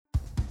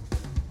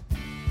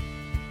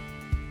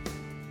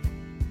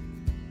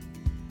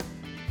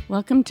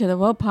Welcome to the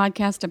Whoa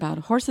podcast about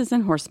horses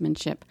and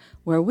horsemanship,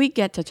 where we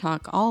get to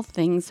talk all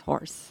things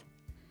horse.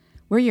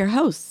 We're your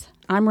hosts.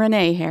 I'm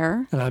Renee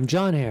Hare. And I'm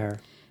John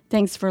Hare.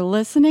 Thanks for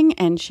listening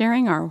and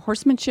sharing our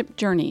horsemanship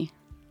journey.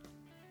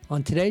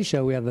 On today's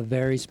show, we have a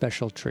very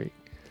special treat.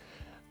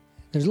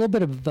 There's a little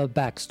bit of a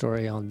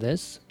backstory on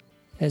this.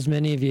 As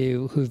many of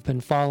you who've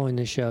been following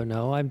the show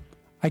know,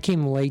 I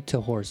came late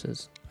to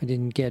horses. I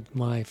didn't get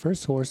my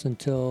first horse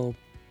until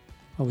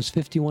I was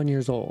 51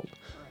 years old.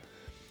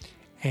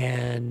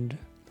 And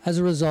as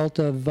a result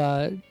of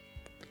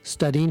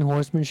studying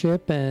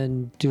horsemanship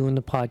and doing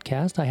the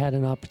podcast, I had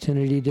an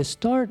opportunity to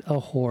start a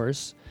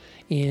horse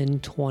in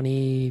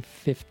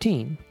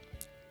 2015.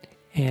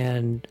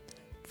 And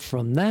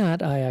from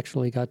that, I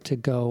actually got to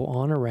go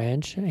on a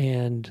ranch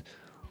and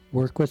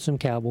work with some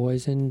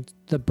cowboys in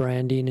the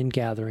branding and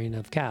gathering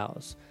of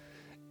cows.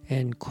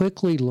 And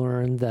quickly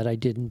learned that I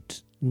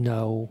didn't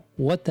know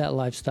what that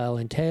lifestyle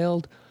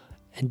entailed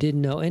and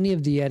didn't know any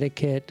of the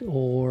etiquette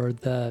or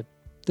the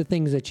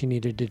things that you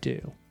needed to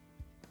do.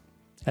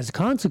 As a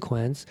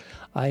consequence,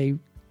 I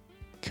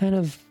kind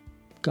of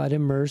got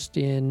immersed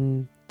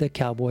in the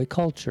cowboy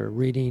culture,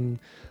 reading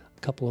a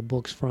couple of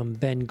books from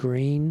Ben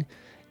Green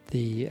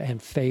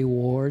and Fay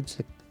Ward's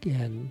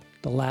and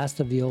The Last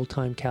of the Old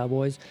Time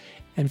Cowboys,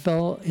 and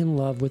fell in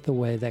love with the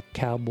way that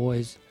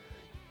cowboys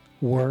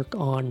work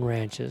on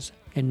ranches.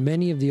 And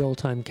many of the old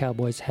time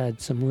cowboys had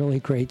some really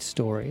great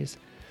stories.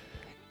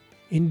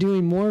 In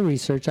doing more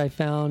research, I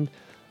found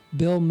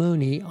Bill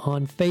Mooney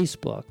on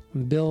Facebook.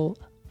 Bill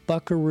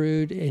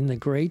buckarooed in the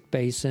Great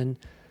Basin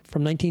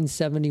from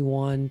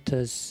 1971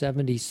 to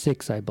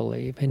 76, I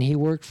believe. And he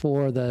worked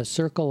for the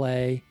Circle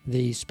A,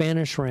 the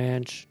Spanish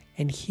Ranch,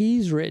 and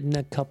he's written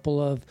a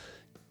couple of,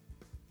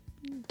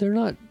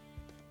 are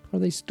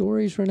they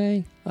stories,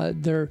 Renee?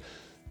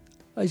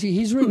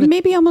 He's written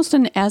maybe almost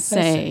an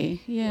essay.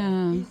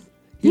 Yeah.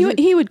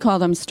 He would call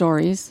them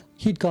stories.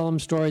 He'd call them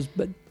stories,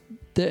 but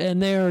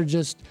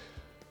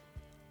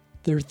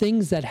they're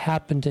things that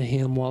happened to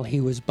him while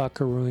he was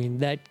buckarooing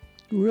that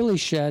really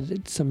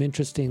shed some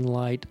interesting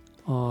light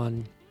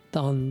on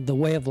the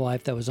way of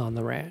life that was on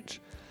the ranch.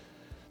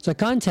 So I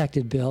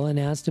contacted Bill and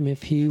asked him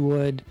if he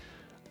would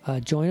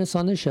join us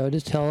on the show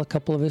to tell a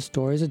couple of his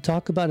stories and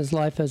talk about his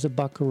life as a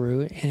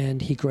buckaroo,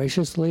 and he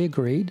graciously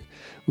agreed.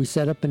 We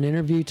set up an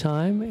interview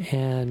time,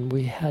 and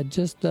we had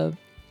just the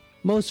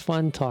most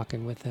fun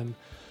talking with him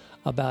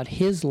about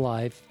his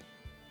life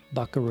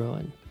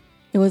buckarooing.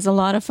 It was a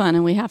lot of fun,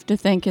 and we have to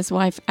thank his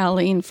wife,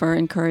 Aline, for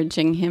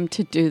encouraging him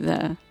to do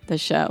the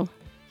show.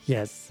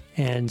 Yes,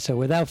 and so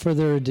without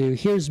further ado,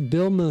 here's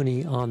Bill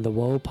Mooney on the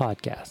Whoa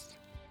podcast.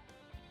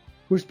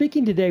 We're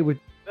speaking today with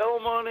Bill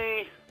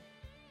Mooney,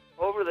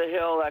 Over the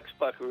Hill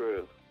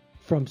ex-buckaroo.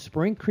 From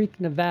Spring Creek,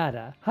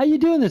 Nevada. How you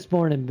doing this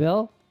morning,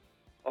 Bill?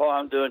 Oh,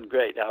 I'm doing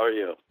great. How are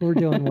you? We're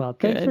doing well.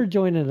 Thanks for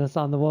joining us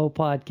on the Whoa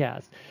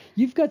podcast.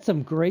 You've got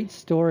some great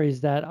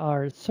stories that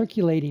are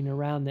circulating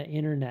around the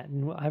internet,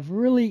 and I've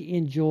really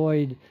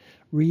enjoyed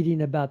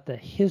reading about the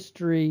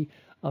history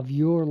of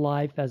your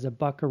life as a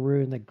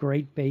buckaroo in the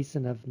Great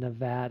Basin of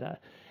Nevada.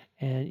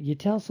 And you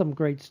tell some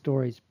great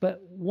stories,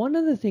 but one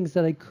of the things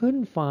that I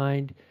couldn't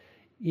find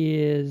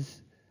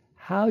is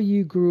how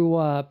you grew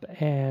up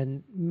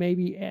and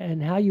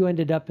how you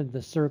ended up in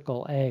the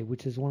Circle A,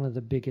 which is one of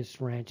the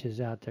biggest ranches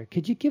out there.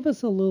 Could you give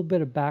us a little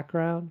bit of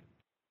background?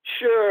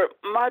 Sure.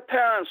 My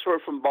parents were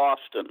from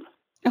Boston.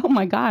 Oh,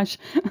 my gosh.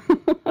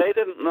 They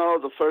didn't know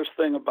the first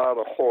thing about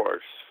a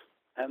horse.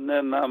 And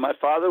then my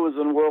father was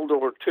in World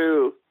War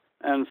II,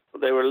 and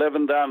they were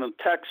living down in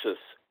Texas.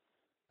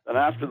 And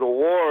after the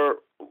war,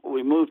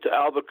 we moved to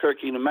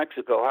Albuquerque, New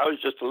Mexico. I was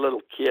just a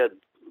little kid,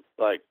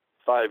 like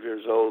 5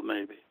 years old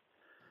maybe.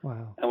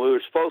 Wow. And we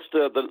were supposed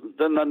to,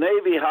 then the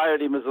Navy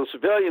hired him as a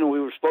civilian, and we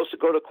were supposed to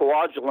go to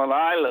Kwajalein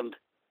Island,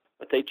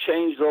 but they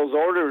changed those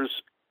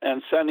orders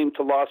and sent him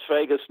to Las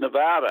Vegas,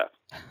 Nevada.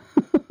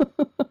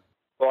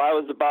 So I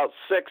was about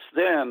 6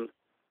 then.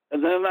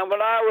 And then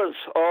when I was,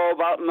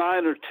 about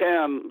 9 or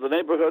 10, the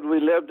neighborhood we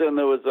lived in,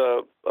 there was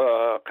a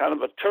kind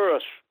of a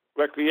tourist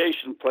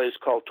recreation place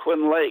called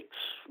Twin Lakes,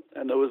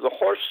 and there was a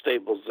horse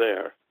stables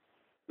there.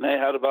 And they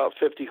had about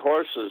 50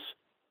 horses.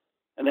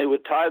 And they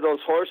would tie those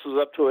horses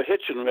up to a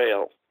hitching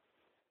rail.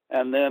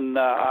 And then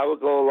I would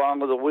go along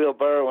with a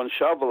wheelbarrow and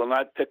shovel, and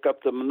I'd pick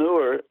up the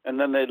manure, and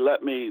then they'd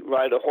let me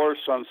ride a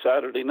horse on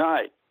Saturday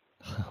night.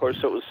 Of course,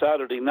 it was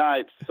Saturday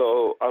night,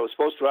 so I was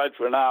supposed to ride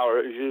for an hour.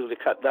 It was usually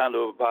cut down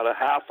to about a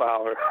half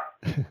hour.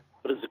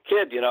 But as a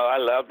kid, I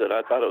loved it.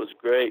 I thought it was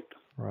great.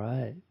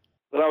 Right.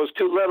 But I was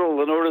too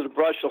little. In order to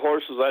brush the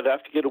horses, I'd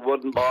have to get a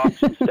wooden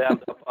box and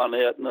stand up on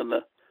it, and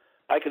then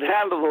I could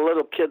handle the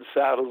little kid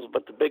saddles,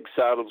 but the big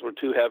saddles were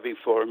too heavy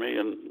for me,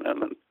 and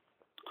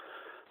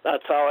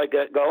that's how I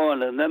got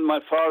going. And then my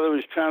father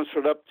was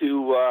transferred up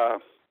to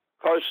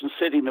Carson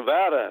City,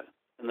 Nevada,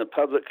 in the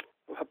Public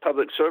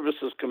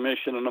Services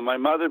Commission, and my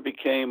mother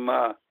became,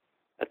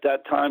 at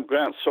that time,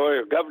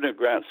 Governor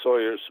Grant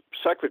Sawyer's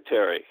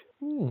secretary.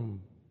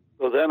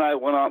 So then I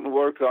went out and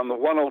worked on the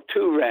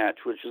 102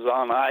 Ranch, which is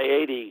on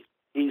I-80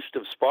 east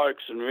of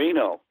Sparks in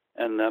Reno.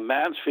 And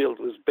Mansfield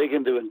was big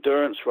into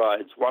endurance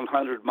rides,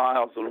 100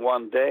 miles in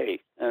one day.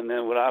 And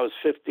then when I was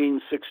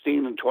 15,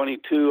 16, and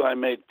 22, I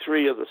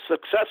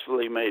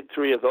successfully made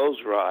three of those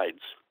rides.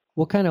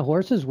 What kind of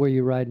horses were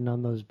you riding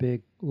on those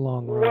big,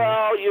 long rides?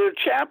 Well, your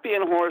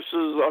champion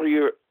horses are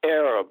your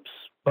Arabs.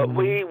 But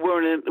we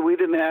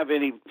didn't have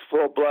any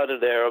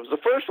full-blooded Arabs. The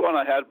first one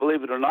I had,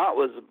 believe it or not,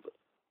 was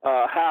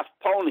half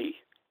pony.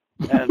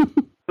 And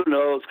who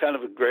knows, kind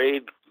of a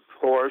grade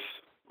horse.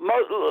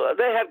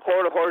 They had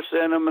quarter horse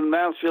in them, and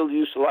Mansfield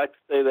used to like to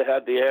say they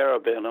had the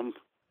Arab in them.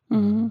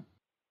 Mm-hmm.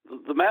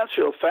 The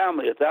Mansfield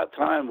family at that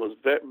time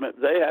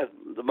they had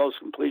the most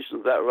completion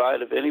of that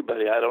ride of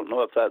anybody. I don't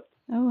know if that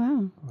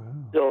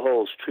still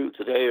holds true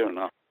today or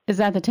not. Is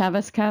that the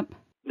Tevis Cup?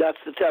 That's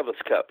the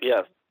Tevis Cup,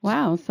 yes.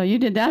 Wow, so you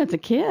did that as a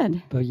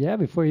kid. But yeah,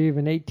 before you're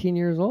even 18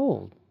 years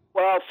old.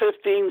 Well,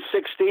 15,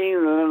 16,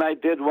 and then I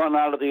did one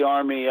out of the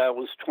Army. I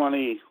was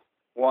 21,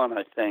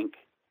 I think.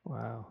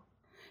 Wow.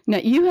 Now,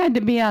 you had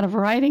to be out of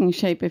riding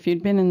shape if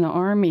you'd been in the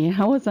Army.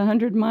 How was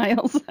 100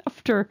 miles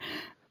after?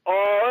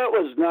 Oh,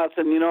 it was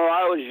nothing.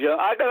 I was young.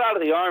 I got out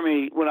of the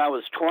Army when I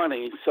was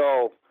 20,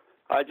 so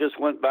I just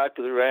went back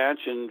to the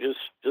ranch and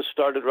just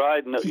started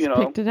riding. Just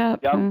picked it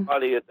up. Young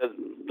body, it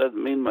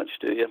doesn't mean much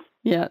to you.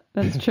 Yeah,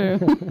 that's true.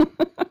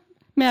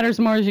 Matters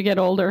more as you get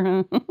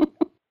older, huh?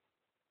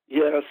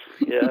 Yes.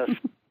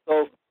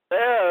 So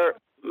there,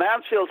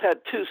 Mansfield had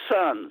two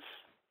sons,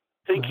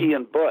 Pinky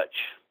and Butch.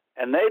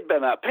 And they'd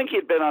been up. Pinky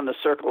had been on the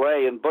Circle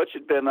A, and Butch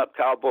had been up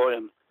Cowboy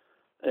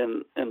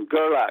in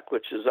Gerlach,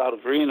 which is out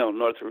of Reno,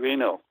 north of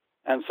Reno.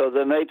 And so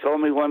then they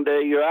told me one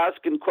day, you're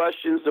asking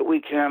questions that we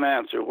can't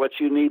answer. What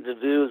you need to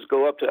do is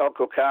go up to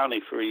Elko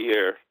County for a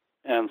year.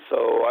 And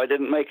so I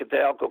didn't make it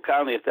to Elko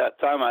County at that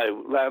time. I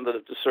landed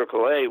at the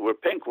Circle A, where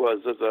Pink was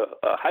as a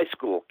high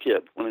school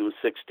kid when he was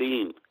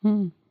 16.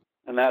 And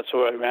that's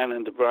where I ran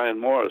into Brian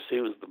Morris.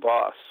 He was the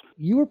boss.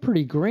 You were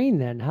pretty green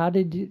then. How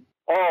did you...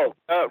 Oh,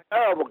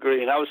 terrible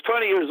green. I was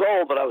 20 years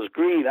old, but I was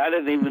green. I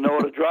didn't even know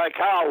what a dry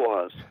cow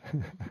was.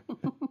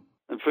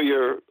 And for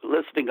your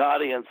listening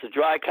audience, a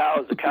dry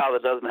cow is a cow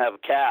that doesn't have a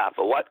calf.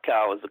 A wet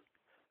cow is a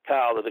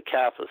cow that a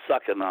calf is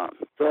sucking on.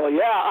 So,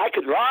 yeah, I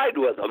could ride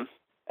with them,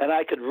 and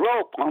I could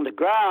rope on the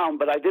ground,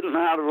 but I didn't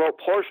know how to rope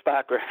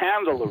horseback or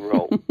handle the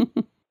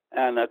rope.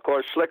 And, of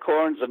course, slick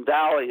horns and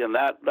Dolly, and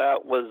that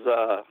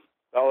was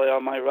Dolly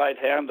on my right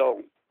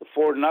handle. The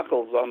four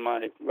knuckles on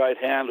my right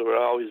hand would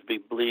always be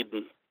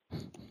bleeding.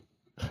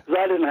 Because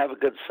I didn't have a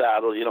good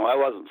saddle. I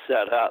wasn't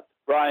set up.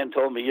 Brian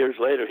told me years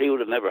later he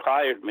would have never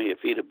hired me if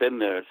he'd have been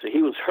there. So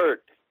he was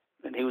hurt,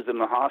 and he was in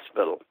the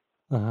hospital.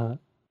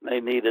 They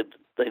needed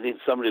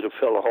somebody to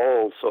fill a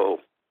hole,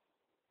 so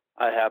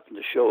I happened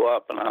to show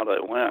up, and out I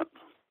went.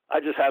 I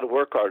just had to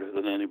work harder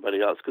than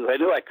anybody else because I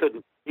knew I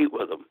couldn't compete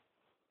with them,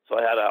 so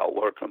I had to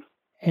outwork them.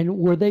 And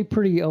were they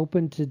pretty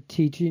open to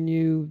teaching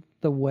you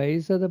the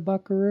ways of the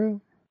buckaroo?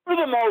 For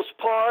the most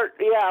part,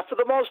 yeah. For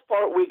the most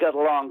part, we got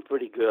along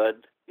pretty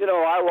good.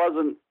 I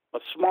wasn't a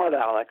smart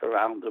aleck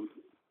around them.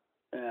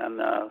 And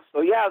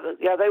so,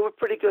 they were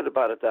pretty good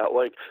about it that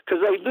way.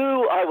 Because they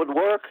knew I would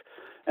work,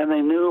 and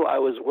they knew I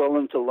was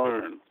willing to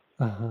learn.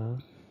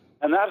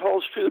 And that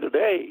holds true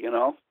today,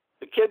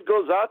 The kid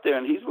goes out there,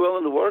 and he's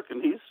willing to work,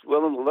 and he's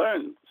willing to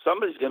learn.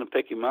 Somebody's going to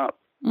pick him up.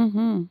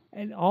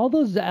 And all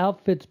those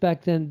outfits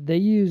back then, they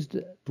used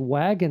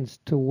wagons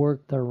to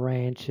work the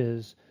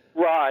ranches.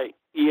 Right,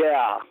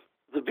 yeah.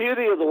 The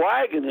beauty of the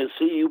wagon is,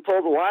 you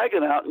pull the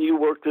wagon out and you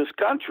work this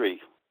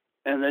country.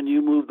 And then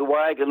you move the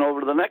wagon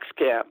over to the next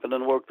camp and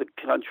then work the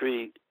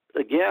country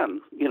again.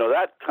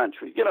 That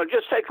country.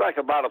 Just take like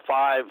about a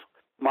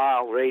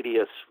 5-mile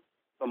radius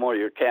from where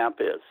your camp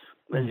is.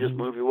 Then you just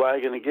move your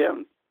wagon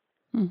again.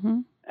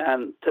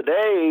 And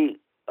today,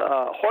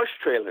 horse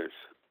trailers,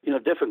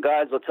 different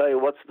guides will tell you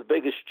what's the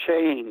biggest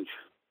change.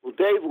 Well,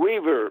 Dave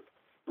Weaver,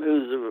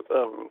 who's,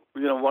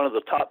 one of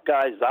the top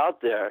guys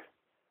out there,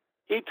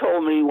 he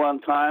told me one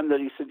time that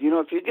he said,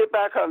 if you get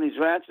back on these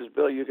ranches,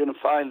 Bill, you're going to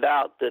find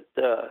out that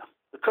the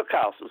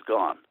cookhouse is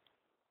gone.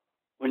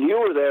 When you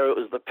were there, it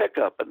was the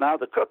pickup, but now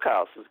the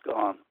cookhouse is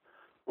gone.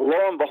 Well,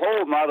 lo and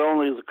behold, not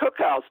only is the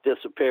cookhouse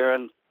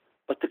disappearing,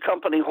 but the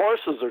company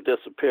horses are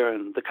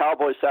disappearing. The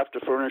cowboys have to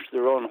furnish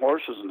their own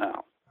horses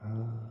now.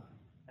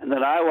 And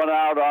then I went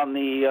out on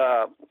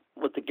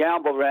with the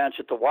Gamble Ranch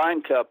at the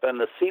Wine Cup and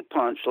the Sea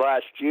Punch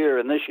last year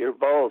and this year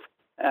both,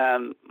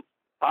 and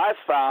I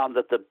found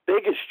that the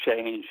biggest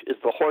change is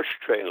the horse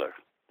trailer.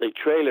 They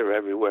trailer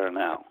everywhere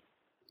now.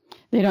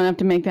 They don't have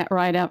to make that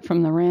ride out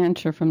from the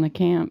ranch or from the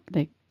camp.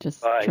 They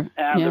just... the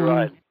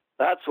ride.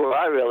 That's where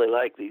I really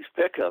like these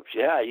pickups.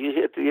 Yeah, you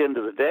hit the end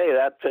of the day,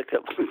 that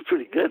pickup was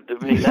pretty good to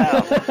me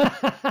now.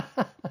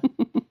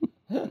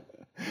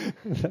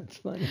 That's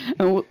funny.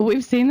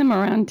 We've seen them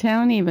around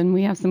town even.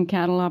 We have some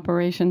cattle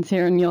operations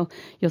here, and you'll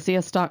see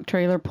a stock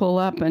trailer pull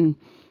up, and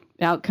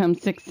out come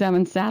 6,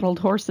 7 saddled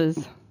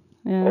horses.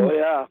 Yeah. Oh,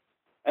 yeah.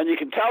 And you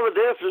can tell the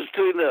difference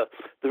between the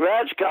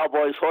ranch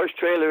cowboy's horse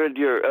trailer and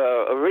your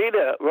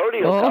arena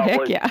rodeo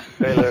cowboy's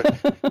trailer.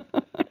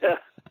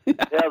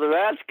 Yeah, the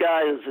ranch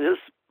guy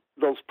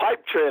those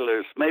pipe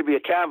trailers, maybe a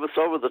canvas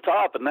over the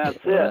top, and that's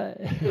it.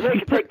 Right. They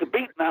can take the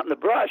beating out in the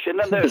brush, and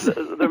then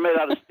they're made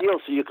out of steel,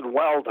 so you can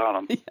weld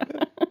on them.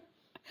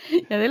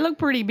 Yeah, they look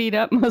pretty beat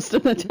up most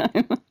of the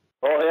time.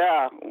 Oh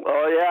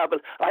yeah.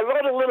 But I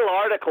wrote a little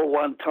article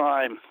one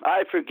time.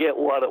 I forget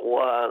what it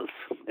was.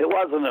 It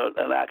wasn't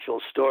an actual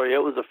story.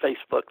 It was a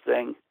Facebook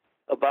thing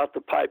about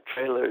the pipe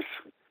trailers.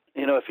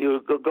 You know, if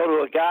you go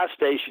to a gas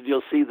station,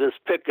 you'll see this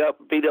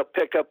beat up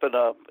pickup in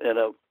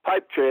a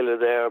pipe trailer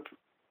there.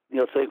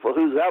 You'll think, well,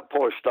 who's that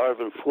poor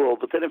starving fool?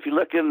 But then if you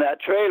look in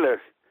that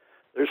trailer,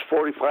 there's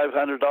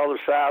 $4,500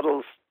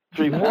 saddles,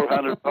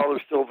 $400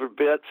 silver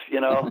bits, you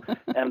know,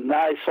 and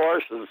nice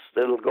horses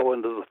that'll go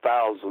into the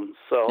thousands.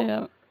 So,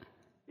 Yeah.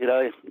 You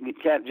know, you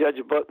can't judge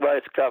a book by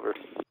its cover.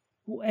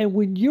 And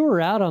when you were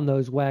out on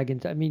those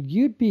wagons, I mean,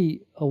 you'd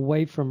be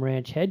away from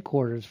ranch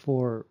headquarters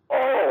for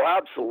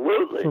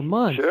Absolutely.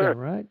 months, sure. then,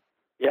 right?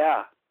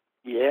 Yeah.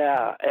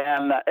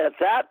 And at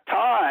that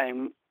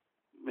time,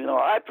 you know,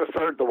 I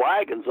preferred the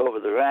wagons over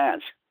the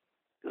ranch.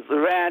 Because the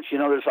ranch, you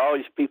know, there's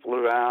always people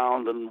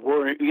around, and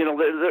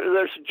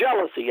there's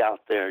jealousy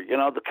out there. You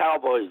know, the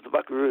cowboys, the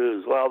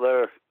buckaroos, well,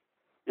 they're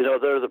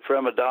the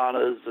prima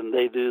donnas, and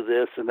they do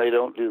this and they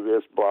don't do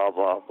this, blah,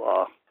 blah,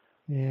 blah.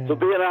 Yeah. So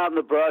being out in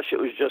the brush, it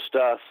was just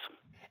us.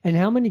 And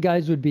how many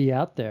guys would be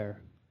out there?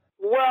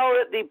 Well,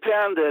 it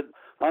depended.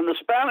 On the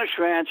Spanish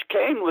ranch,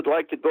 Kane would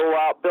like to go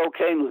out. Bill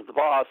Kane was the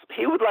boss.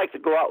 He would like to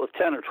go out with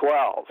 10 or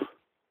 12.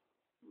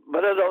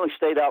 But it only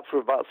stayed out for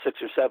about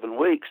 6 or 7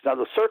 weeks. Now,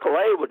 the Circle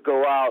A would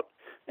go out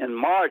in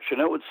March,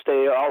 and it would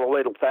stay all the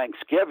way till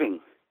Thanksgiving.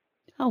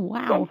 Oh,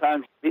 wow.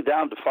 Sometimes be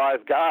down to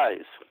 5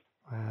 guys.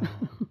 Wow.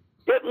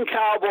 Getting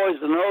cowboys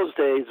in those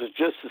days was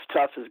just as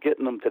tough as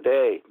getting them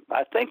today.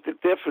 I think the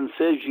difference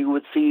is you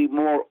would see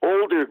more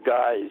older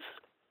guys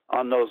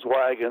on those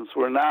wagons,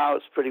 where now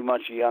it's pretty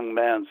much a young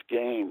man's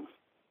game.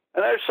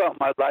 And there's something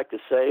I'd like to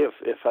say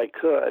if I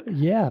could.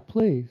 Yeah,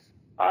 please.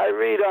 I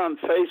read on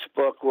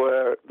Facebook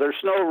where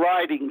there's no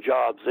riding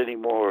jobs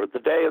anymore. The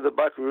day of the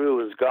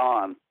buckaroo is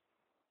gone.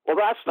 Well,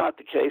 that's not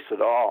the case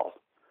at all.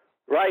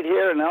 Right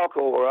here in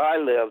Elko, where I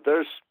live,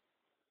 there's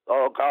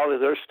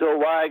still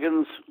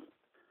wagons,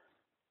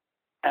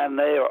 and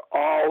they are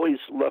always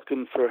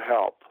looking for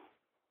help.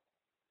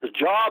 The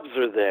jobs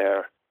are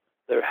there.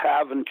 They're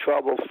having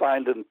trouble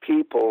finding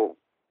people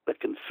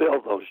that can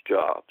fill those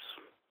jobs.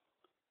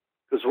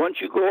 Because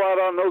once you go out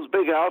on those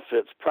big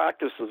outfits,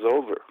 practice is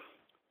over.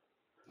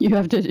 You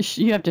have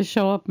to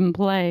show up and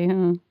play,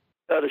 huh?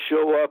 Got to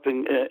show up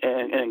and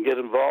get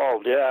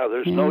involved. Yeah,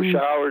 there's no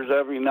showers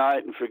every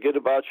night, and forget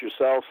about your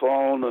cell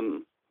phone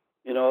and,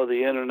 you know,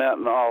 the internet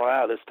and all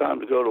that. It's time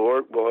to go to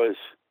work, boys.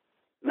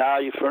 Now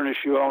you furnish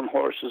your own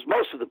horses.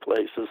 Most of the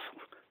places,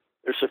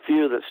 there's a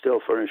few that still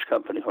furnish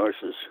company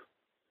horses,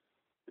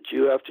 but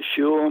you have to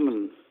shoe them,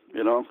 and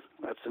you know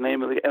that's the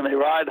name of the. And they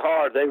ride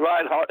hard. They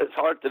ride hard as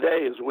hard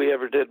today as we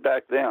ever did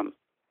back then,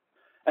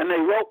 and they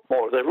rope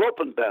more. They're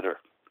roping better.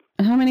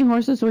 How many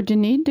horses would you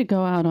need to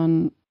go out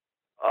on?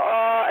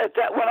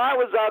 When I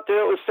was out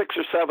there, it was 6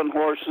 or 7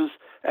 horses,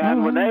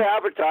 and when they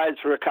advertise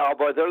for a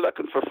cowboy, they're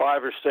looking for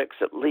 5 or 6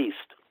 at least.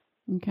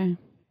 Okay.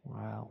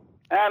 Wow.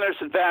 And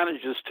there's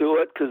advantages to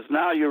it because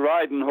now you're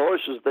riding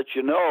horses that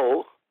you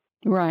know.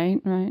 Right.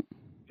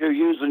 You're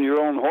using your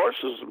own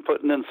horses and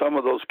putting in some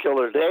of those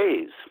killer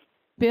days.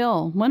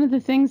 Bill, one of the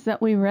things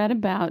that we read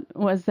about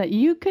was that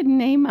you could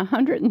name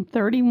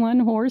 131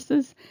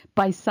 horses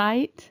by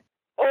sight.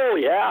 Oh,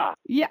 yeah.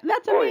 Yeah,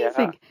 that's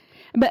amazing. Yeah.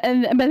 But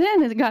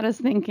then it got us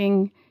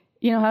thinking,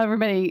 you know, how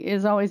everybody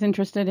is always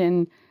interested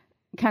in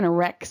kind of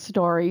wreck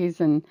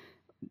stories and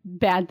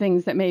bad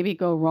things that maybe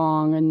go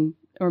wrong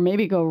or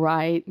maybe go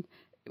right.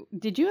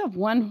 Did you have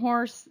one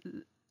horse,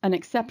 an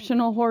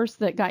exceptional horse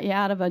that got you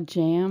out of a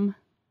jam?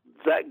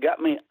 That got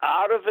me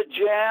out of a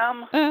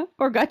jam?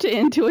 Or got you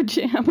into a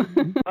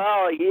jam?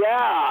 Oh,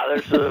 yeah.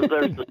 There's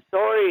a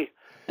story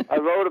I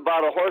wrote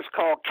about a horse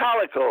called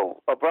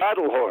Calico, a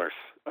bridle horse.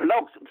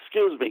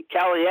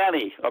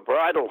 Caliente, a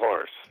bridle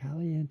horse.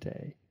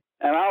 Caliente.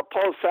 And I'll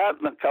post that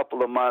in a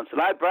couple of months.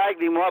 And I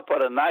bragged him up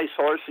what a nice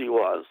horse he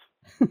was.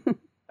 And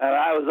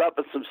I was up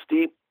at some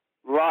steep,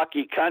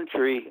 rocky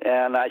country,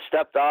 and I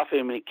stepped off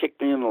him, and he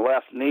kicked me in the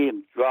left knee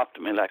and dropped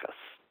me like a...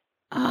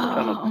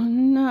 Oh,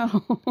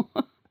 no.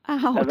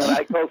 Ouch. And then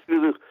I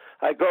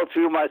go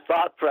through my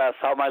thought press,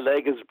 how my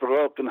leg is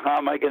broken, how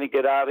am I going to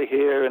get out of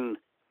here, and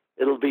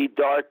it'll be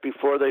dark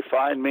before they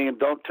find me, and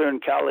don't turn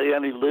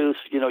Caliente loose,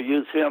 you know,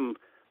 use him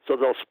so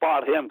they'll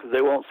spot him because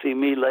they won't see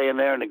me laying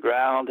there in the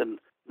ground, and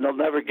they'll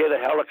never get a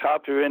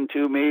helicopter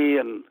into me,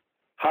 and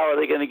how are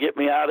they going to get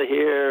me out of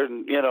here,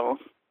 and, you know.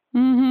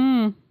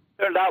 Mm-hmm.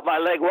 Turned out my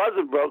leg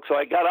wasn't broke, so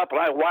I got up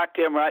and I whacked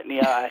him right in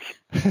the eye.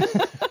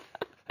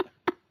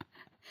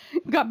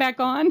 Got back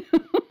on?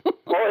 Oh,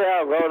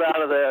 yeah, rode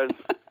out of there.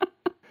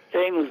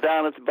 Kane was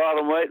down at the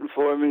bottom waiting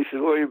for me. He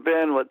said, where you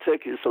been? What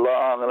took you so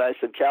long? And I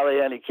said,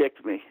 Caliente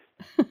kicked me.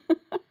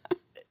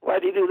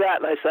 Why'd he do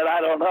that? And I said,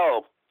 I don't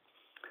know.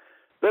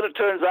 Then it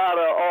turns out,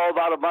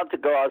 about a month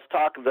ago, I was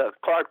talking to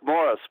Clark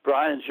Morris,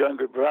 Brian's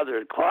younger brother.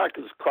 And Clark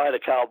is quite a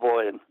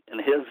cowboy in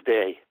his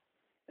day.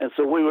 And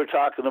so we were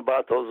talking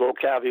about those old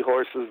Cavvy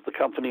horses, the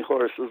company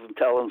horses, and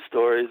telling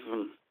stories.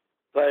 And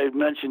so I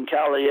mentioned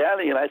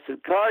Caliani, and I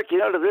said, Clark,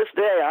 to this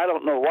day, I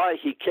don't know why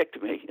he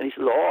kicked me. And he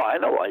said, oh, I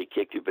know why he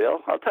kicked you, Bill.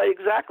 I'll tell you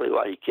exactly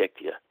why he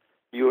kicked you.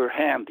 You were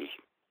handy.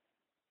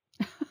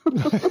 And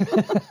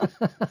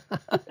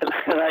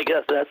I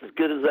guess that's as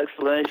good an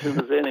explanation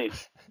as any.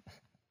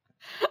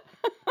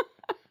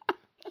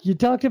 You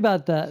talked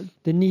about the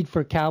need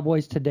for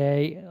cowboys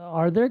today.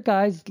 Are there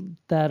guys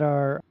that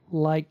are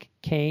like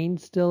Kane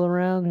still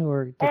around who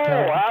are the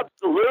cowboys?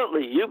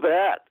 Absolutely. You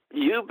bet.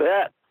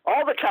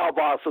 All the cow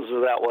bosses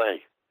are that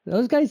way.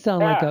 Those guys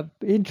sound like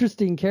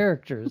interesting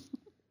characters.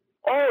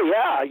 Oh,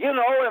 yeah.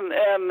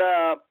 And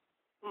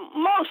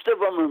most of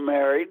them are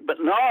married, but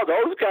no,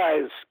 those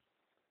guys,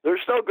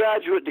 there's no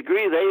graduate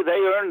degree. They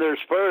earned their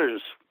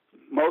spurs.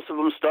 Most of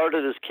them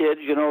started as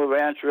kids,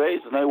 ranch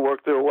raised, and they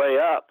worked their way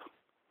up.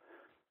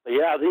 But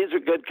yeah, these are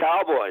good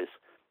cowboys.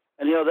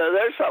 And,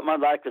 there's something I'd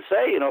like to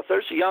say. If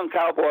there's a young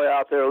cowboy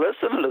out there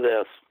listening to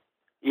this,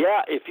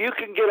 yeah, if you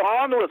can get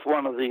on with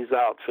one of these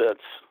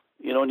outfits,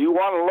 and you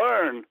want to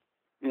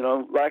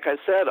learn, like I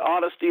said,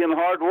 honesty and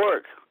hard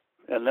work.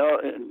 And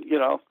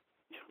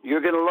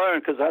you're going to learn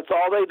because that's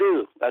all they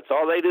do. That's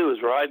all they do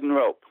is ride and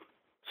rope.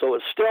 So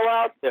it's still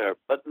out there,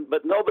 but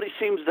nobody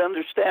seems to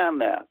understand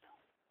that.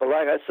 But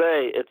like I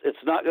say,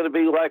 it's not going to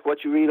be like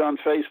what you read on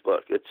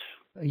Facebook.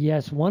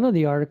 Yes, one of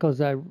the articles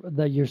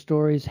that your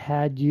stories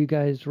had you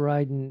guys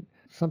riding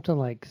something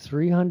like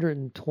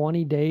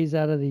 320 days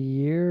out of the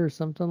year or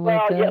something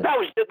like that. Well, yeah,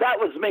 that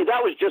was me.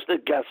 That was just a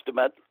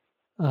guesstimate.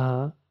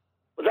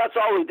 But that's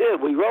all we did.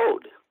 We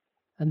rode.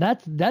 And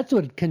that's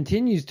what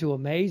continues to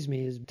amaze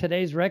me is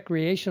today's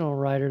recreational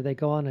rider. They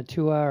go on a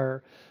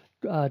 2-hour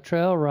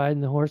trail ride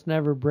and the horse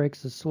never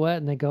breaks a sweat,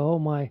 and they go, "Oh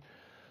my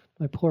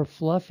poor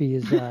Fluffy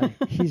is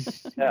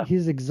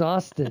he's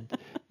exhausted."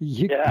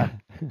 Yeah.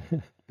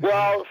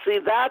 Well, see,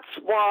 that's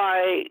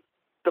why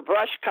the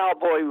brush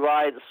cowboy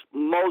rides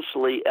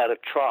mostly at a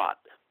trot.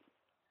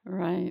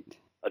 Right.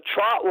 A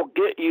trot will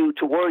get you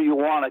to where you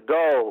want to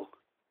go,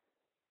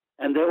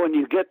 and then when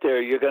you get there,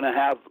 you're going to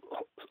have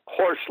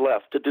horse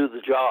left to do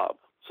the job.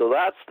 So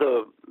that's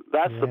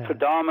the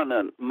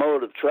predominant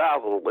mode of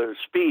travel where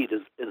speed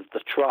is the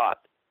trot.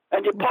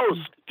 And you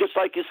post, just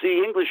like you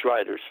see English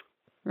riders.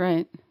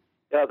 Right.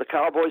 Yeah, the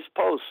cowboys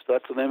post.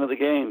 That's the name of the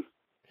game.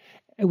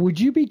 Would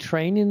you be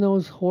training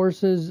those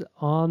horses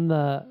on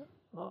the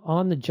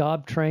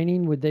job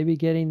training? Would they be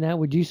getting that?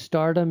 Would you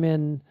start them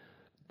in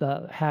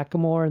the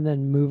hackamore and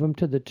then move them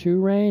to the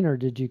 2-rein, or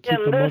did you keep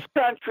them? In this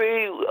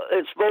country,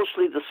 it's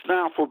mostly the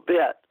snaffle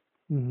bit.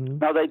 Mm-hmm.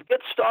 Now, they'd get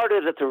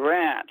started at the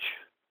ranch.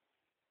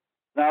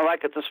 Now,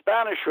 like at the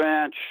Spanish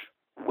ranch,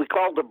 we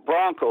called the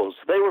Broncos.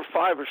 They were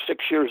 5 or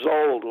 6 years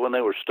old when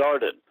they were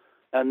started.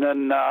 And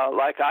then,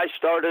 like I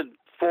started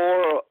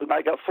 4,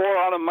 I got 4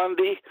 on a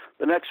Monday.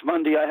 The next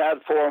Monday I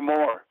had 4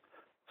 more.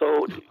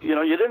 So, you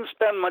didn't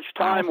spend much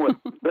time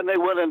with them. Then they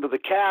went into the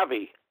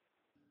Cavvy,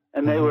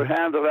 and they were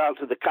handed out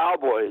to the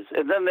cowboys.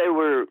 And then they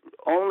were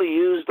only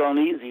used on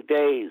easy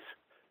days.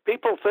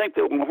 People think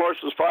that when a horse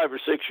is 5 or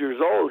 6 years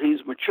old,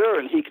 he's mature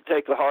and he can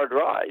take the hard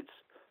rides.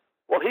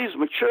 Well, he's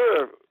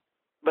mature,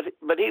 but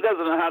he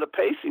doesn't know how to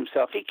pace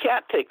himself. He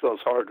can't take those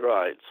hard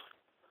rides.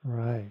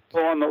 Right. So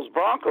on those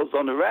Broncos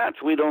on the ranch,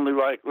 we'd only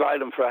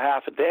ride them for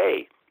half a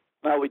day.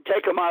 Now, we'd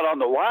take them out on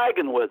the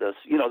wagon with us.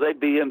 They'd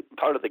be in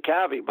part of the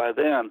Cavvy by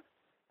then,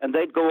 and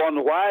they'd go on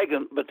the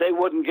wagon, but they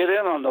wouldn't get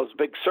in on those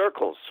big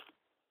circles.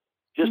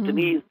 Just an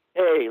easy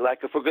day.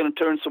 Like if we're going to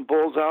turn some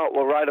bulls out,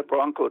 we'll ride a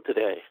Bronco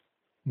today.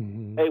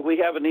 Mm-hmm. Hey, we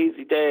have an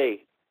easy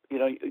day.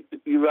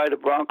 You ride a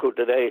Bronco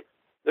today.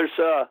 There's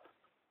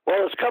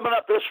it's coming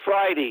up this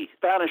Friday,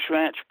 Spanish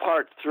Ranch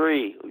Part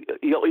 3.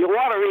 You'll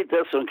want to read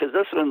this one because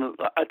this one,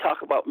 I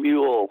talk about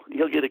mule.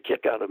 You'll get a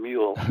kick out of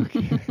mule.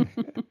 Okay.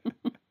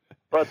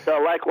 But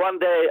like one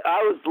day,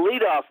 I was the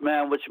leadoff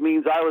man, which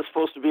means I was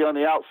supposed to be on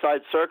the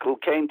outside circle.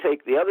 Kane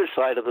take the other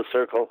side of the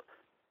circle.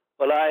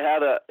 But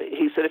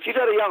he said, if you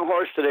got a young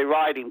horse today,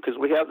 ride him because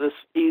we have this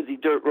easy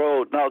dirt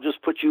road, and I'll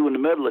just put you in the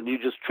middle and you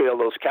just trail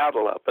those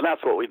cattle up. And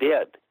that's what we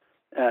did.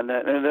 And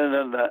then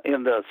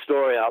in the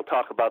story, I'll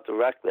talk about the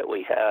wreck that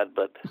we had.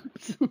 But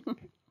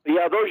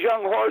yeah, those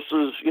young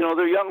horses,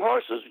 they're young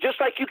horses. Just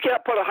like you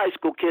can't put a high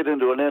school kid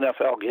into an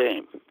NFL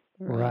game.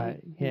 Right,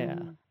 yeah.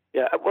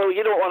 Yeah, well,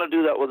 you don't want to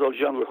do that with those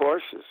younger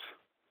horses.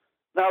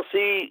 Now,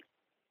 see,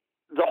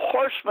 the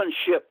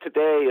horsemanship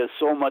today is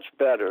so much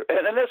better.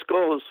 And this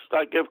goes,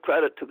 I give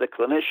credit to the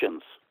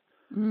clinicians.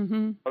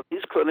 Mm-hmm.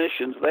 These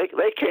clinicians,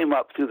 they came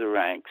up through the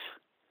ranks.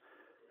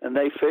 And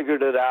they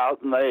figured it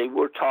out, and they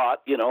were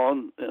taught,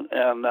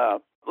 and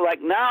like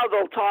now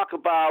they'll talk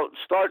about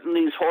starting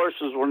these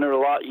horses when they're a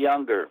lot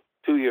younger,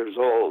 2 years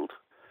old.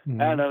 Mm-hmm.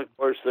 And then, of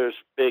course, there's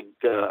big,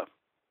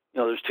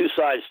 there's 2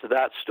 sides to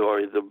that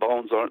story. The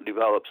bones aren't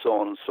developed, so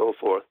on and so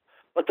forth.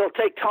 But they'll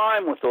take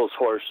time with those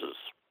horses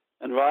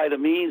and ride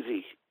them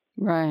easy.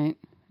 Right.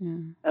 Yeah.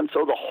 And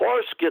so the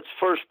horse gets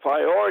first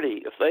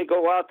priority. If they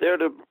go out there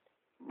to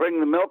bring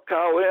the milk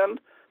cow in,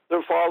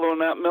 they're following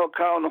that milk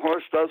cow and the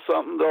horse does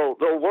something,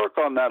 they'll work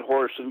on that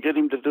horse and get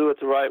him to do it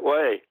the right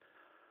way.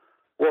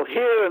 Well,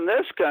 here in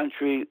this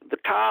country, the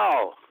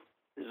cow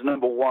is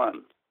number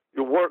one.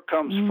 Your work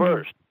comes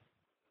first.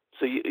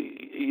 So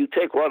you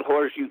take one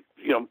horse, you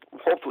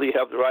hopefully you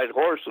have the right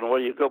horse and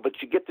away you go,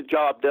 but you get the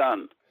job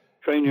done.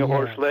 Train your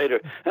horse later.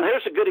 And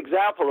here's a good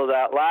example of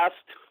that. Last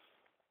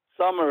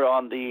summer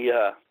on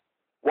the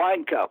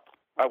Wine Cup,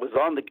 I was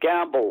on the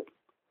Gamble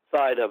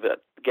side of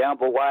it, the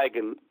Gamble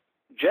wagon.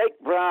 Jake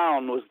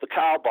Brown was the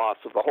cow boss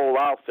of the whole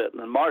outfit,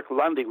 and then Mark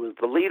Lundy was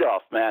the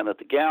leadoff man at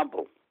the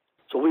Gamble.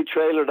 So we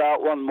trailered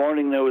out one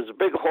morning. There was a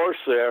big horse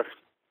there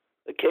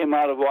that came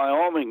out of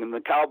Wyoming, and the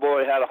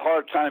cowboy had a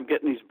hard time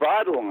getting his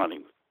bridle on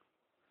him.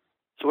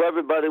 So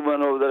everybody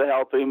went over there to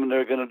help him, and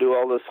they're going to do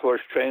all this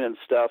horse training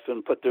stuff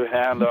and put their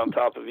hand on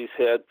top of his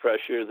head,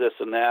 pressure, this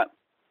and that.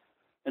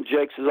 And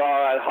Jake says,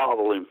 all right,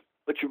 hobble him.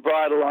 Put your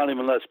bridle on him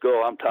and let's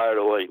go. I'm tired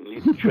of waiting.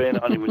 You can train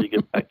on him when you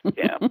get back to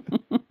camp.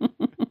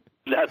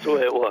 That's the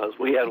way it was.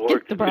 We had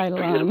work to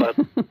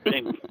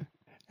do.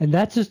 And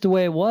that's just the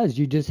way it was.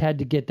 You just had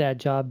to get that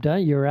job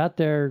done. You were out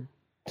there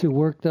to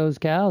work those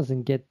cows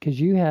and because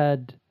you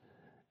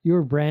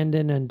were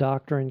branding and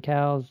doctoring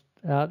cows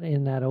out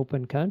in that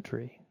open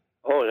country.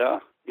 Oh, yeah.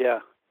 Yeah.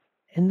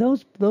 And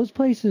those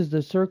places,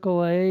 the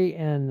Circle A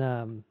and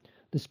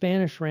the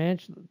Spanish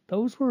Ranch,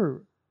 those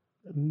were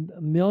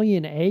a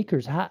million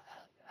acres.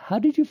 How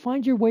did you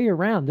find your way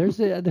around? There's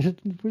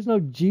no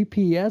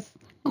GPS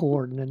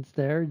coordinates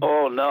there.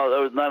 Oh, no,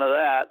 there was none of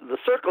that. The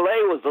Circle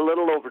A was a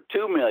little over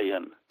 2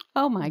 million.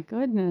 Oh, my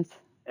goodness.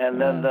 And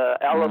then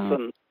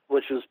Ellison,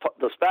 which is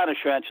the Spanish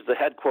Ranch, is the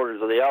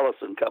headquarters of the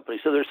Ellison Company.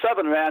 So there's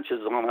 7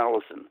 ranches on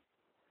Ellison.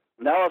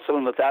 And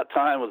Ellison at that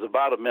time was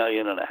about 1.5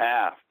 million.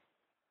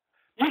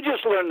 You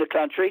just learn the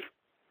country,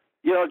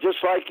 just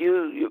like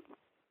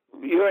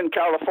you're in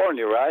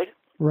California, right?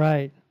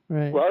 Right.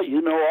 Well,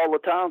 you know all the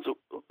towns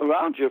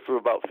around you for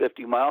about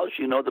 50 miles.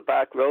 You know the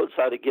back roads,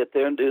 how to get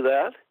there and do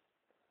that.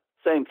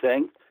 Same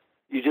thing.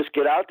 You just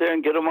get out there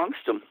and get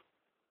amongst them.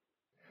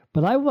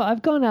 But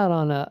I've gone out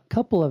on a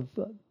couple of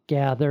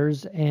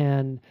gathers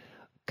and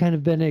kind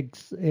of been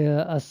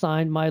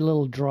assigned my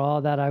little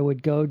draw that I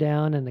would go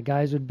down and the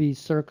guys would be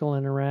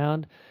circling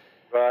around.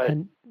 Right.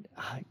 And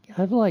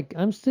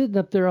I'm sitting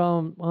up there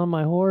on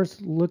my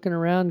horse looking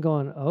around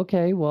going,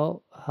 okay,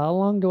 well, how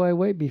long do I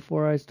wait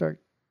before I start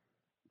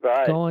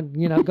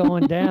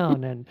going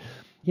down? And,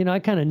 I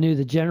kind of knew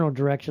the general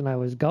direction I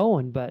was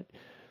going, but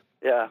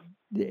yeah,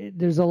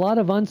 there's a lot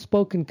of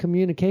unspoken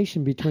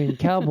communication between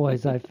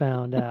cowboys I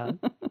found out.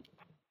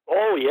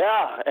 Oh,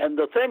 yeah. And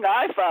the thing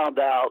I found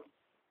out,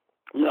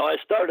 I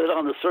started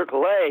on the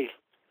Circle A.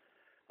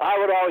 I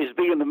would always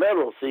be in the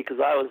middle, because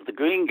I was the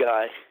green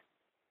guy.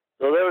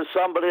 So there was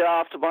somebody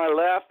off to my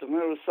left and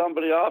there was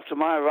somebody off to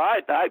my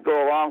right, and I'd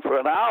go along for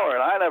an hour,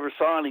 and I never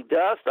saw any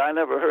dust. I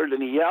never heard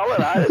any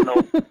yelling. I didn't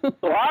know.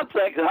 So I'm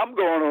thinking I'm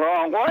going the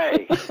wrong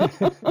way.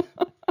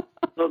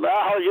 So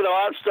now,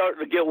 I'm starting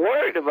to get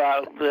worried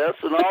about this,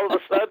 and all of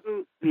a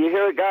sudden you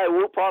hear a guy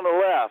whoop on the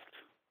left.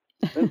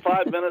 Then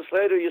 5 minutes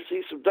later you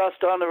see some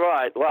dust on the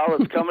right. Well,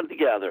 it's coming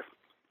together.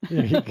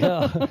 There you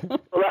go.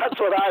 Well, that's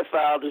what I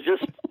found, is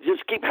just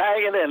keep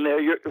hanging in there.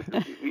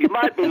 You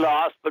might be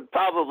lost, but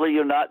probably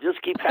you're not.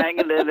 Just keep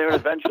hanging in there.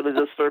 Eventually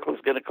this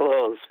circle's going to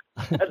close.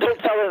 And don't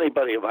tell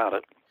anybody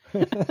about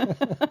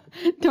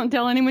it. Don't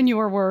tell anyone you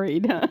were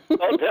worried.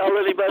 Don't tell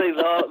anybody.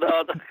 No.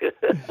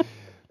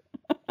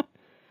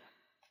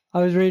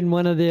 I was reading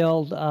one of the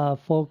old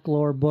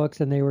folklore books,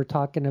 and they were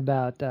talking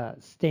about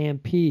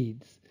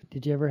stampedes.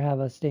 Did you ever have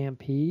a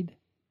stampede?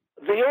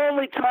 The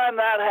only time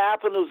that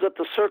happened was at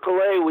the Circle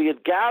A. We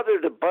had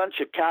gathered a bunch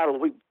of cattle.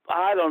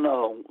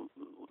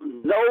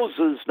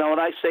 Noses. Now, when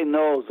I say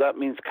nose, that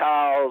means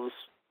cows,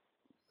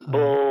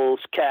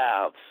 bulls,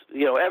 calves,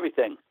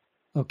 everything.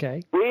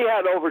 Okay. We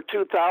had over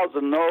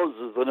 2,000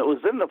 noses, and it was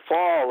in the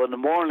fall in the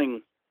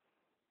morning,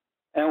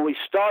 and we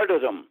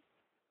started them.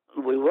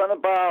 We went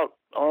about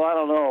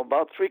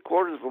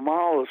 3/4 of a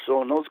mile or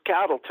so, and those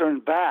cattle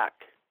turned back,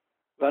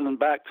 running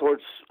back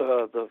towards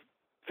the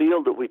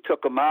field that we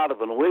took them out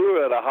of, and we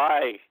were at a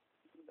high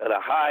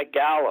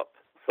gallop.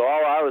 So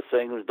all I was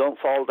saying was, "Don't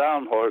fall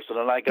down, horse." And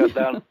then I got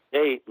down to the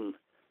gate, and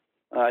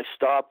I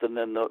stopped, and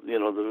then there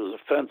was a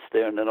fence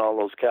there, and then all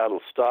those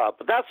cattle stopped.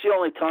 But that's the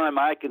only time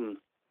I can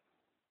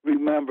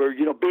remember,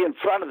 be in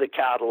front of the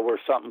cattle where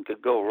something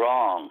could go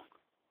wrong.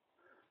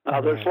 Now,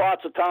 there's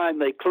lots of time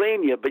they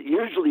clean you, but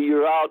usually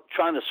you're out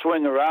trying to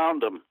swing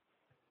around them,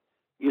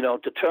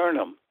 to turn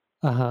them.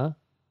 Uh-huh.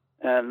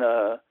 And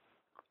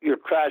you're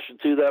crashing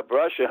through that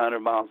brush 100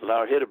 miles an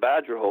hour, hit a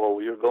badger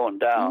hole, you're going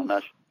down.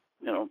 That's,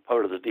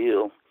 part of the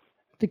deal.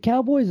 The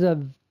cowboys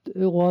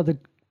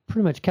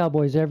pretty much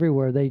cowboys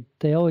everywhere,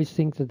 they always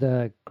think that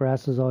the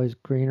grass is always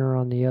greener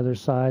on the other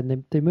side,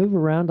 and they move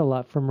around a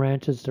lot from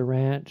ranches to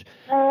ranch.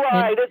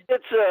 Right.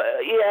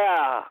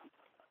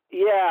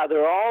 Yeah,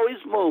 they're always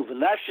moving.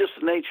 That's just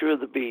the nature of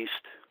the beast.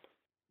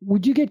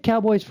 Would you get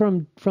cowboys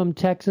from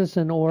Texas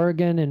and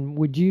Oregon, and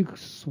would you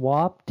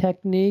swap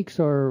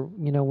techniques, or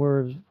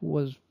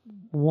was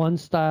one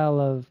style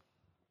of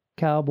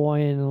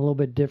cowboy and a little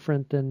bit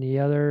different than the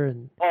other?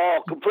 And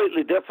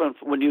completely different.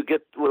 When you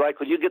get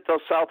those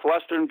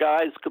southwestern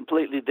guys,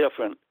 completely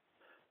different.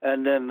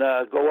 And then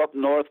go up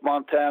north,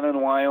 Montana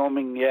and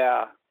Wyoming.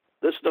 Yeah,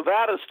 this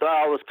Nevada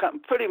style is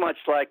pretty much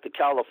like the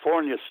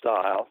California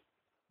style.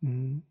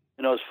 Mm-hmm.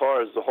 You know, as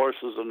far as the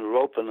horses and the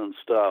roping and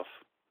stuff.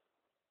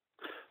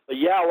 But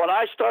yeah, when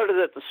I started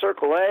at the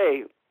Circle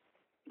A,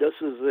 this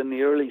is in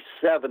the early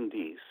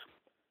 70s.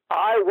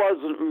 I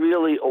wasn't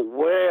really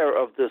aware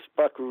of this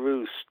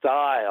buckaroo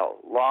style.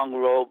 Long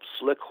ropes,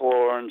 slick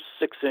horns,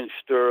 6-inch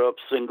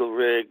stirrups, single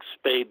rigs,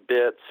 spade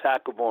bits,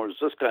 hackamores,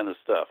 this kind of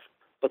stuff.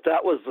 But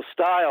that was the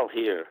style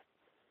here.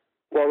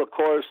 Well, of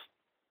course,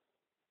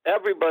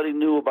 everybody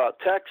knew about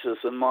Texas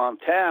and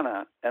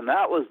Montana, and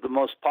that was the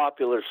most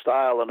popular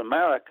style in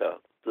America,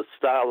 the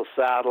style of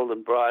saddle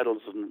and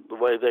bridles and the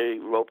way they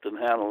roped and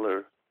handled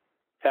their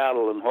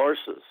cattle and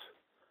horses.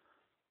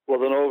 Well,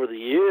 then over the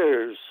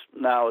years,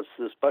 now it's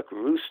this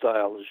buckaroo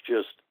style is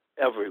just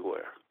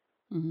everywhere.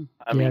 Mm-hmm.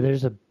 I mean,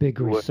 there's a big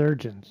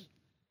resurgence.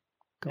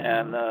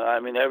 And,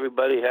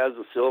 everybody has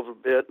a silver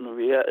bit and a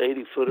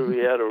 80-footer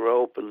Rieta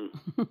rope and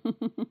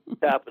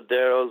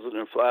tapaderos and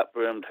their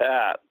flat-brimmed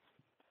hat.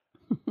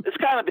 It's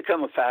kind of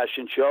become a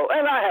fashion show,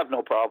 and I have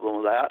no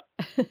problem with that.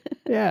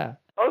 Yeah.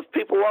 Most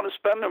people want to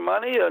spend their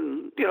money,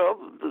 and,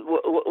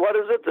 what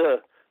is it?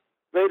 The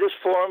greatest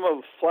form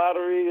of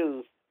flattery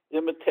is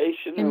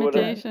imitation or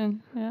whatever.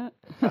 Imitation, yeah.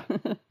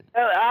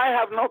 And I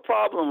have no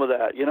problem with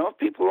that. If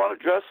people want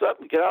to dress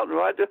up and get out and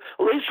ride, at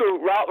least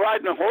we're out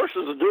riding their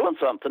horses and doing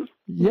something.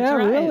 Yeah,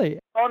 right. Really.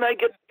 And they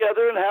get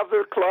together and have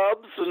their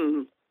clubs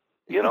and,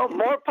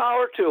 more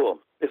power to them.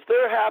 If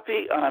they're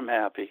happy, I'm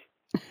happy.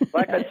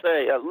 Like I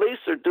say, at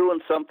least they're doing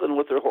something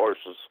with their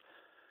horses.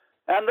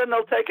 And then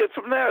they'll take it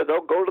from there.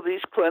 They'll go to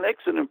these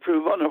clinics and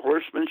improve on their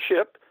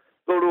horsemanship,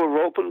 go to a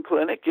roping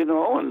clinic,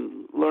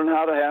 and learn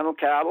how to handle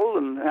cattle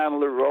and handle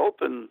their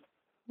rope, and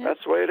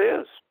that's the way it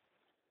is.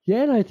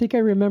 Yeah, and I think I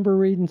remember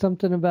reading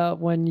something about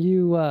when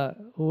you,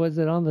 was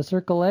it on the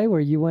Circle A,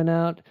 where you went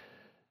out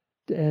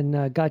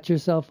and got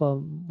yourself a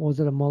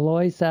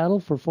Malloy saddle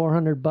for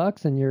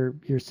 $400, and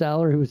your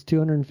salary was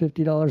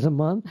 $250 a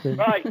month? And...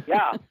 Right,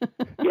 yeah.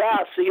 Yeah,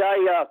 see,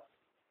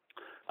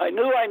 I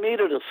knew I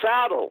needed a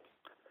saddle,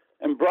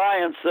 and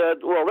Brian said,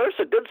 well, there's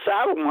a good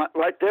saddle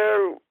right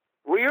there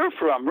where you're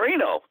from,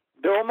 Reno,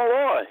 Bill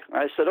Malloy.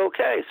 I said,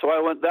 okay. So I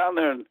went down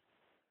there and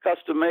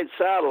custom-made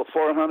saddle,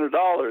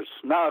 $400.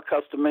 Now a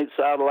custom-made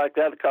saddle like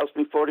that, it cost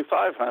me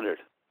 $4,500.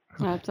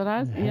 That's what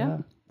I was, yeah.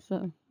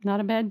 So not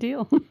a bad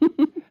deal.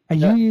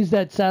 And you use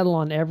that saddle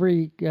on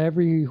every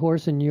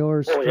horse in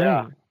your string.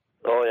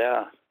 Oh,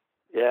 yeah.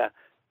 Yeah.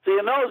 See,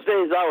 in those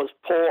days, I was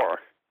poor.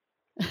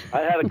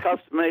 I had a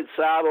custom-made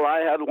saddle. I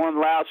had one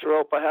lasso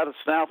rope. I had a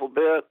snaffle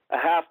bit, a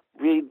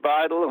half-reed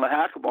bridle, and a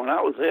hackamore, and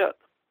that was it.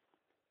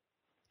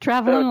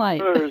 Traveling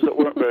light. That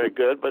weren't very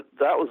good, but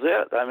that was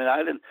it. I mean, I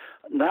didn't.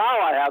 Now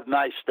I have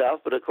nice stuff,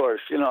 but of course,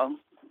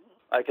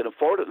 I can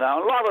afford it now.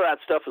 And a lot of that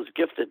stuff was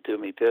gifted to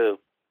me too.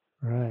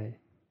 Right.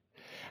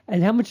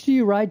 And how much do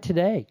you ride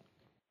today?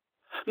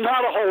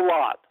 Not a whole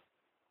lot.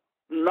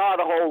 Not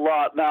a whole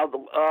lot. Now,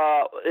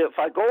 if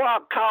I go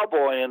out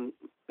cowboying,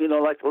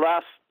 like the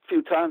last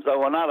few times I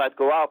went out, I'd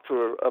go out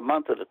for a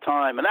month at a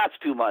time, and that's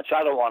too much.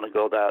 I don't want to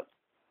go that.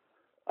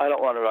 I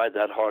don't want to ride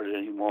that hard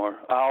anymore.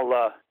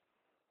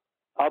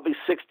 I'll be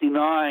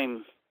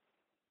 69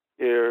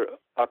 here,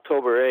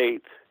 October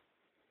 8th.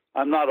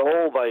 I'm not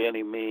old by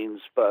any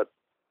means, but,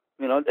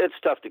 it's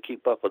tough to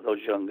keep up with those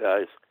young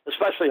guys,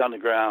 especially on the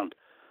ground.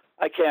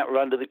 I can't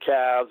run to the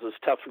calves. It's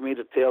tough for me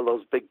to tail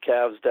those big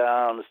calves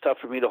down. It's tough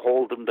for me to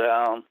hold them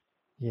down.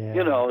 Yeah.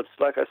 It's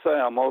like I say,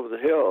 I'm over the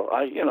hill.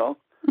 Well,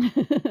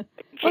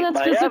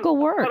 that's physical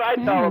work. But I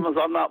tell them is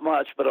I'm not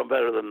much, but I'm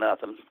better than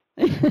nothing.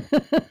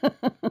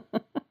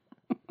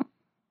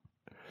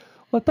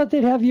 Well, I thought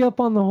they'd have you up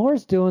on the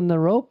horse doing the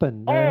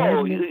roping.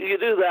 Oh, you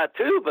do that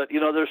too, but,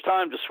 there's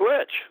time to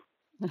switch.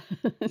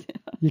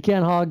 You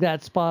can't hog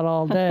that spot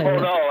all day. Oh,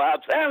 no,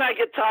 and I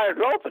get tired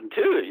roping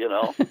too,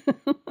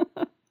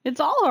 It's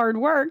all hard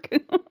work.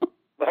 Oh,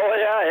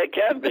 yeah, it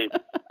can be.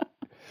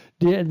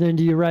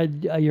 Do you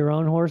ride your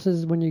own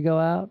horses when you go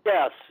out?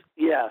 Yes.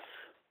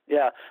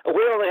 Yeah.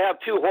 We only have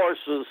 2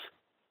 horses,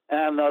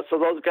 and so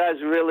those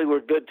guys really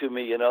were good to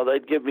me,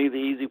 They'd give me the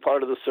easy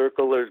part of the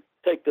circle or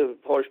take the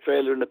horse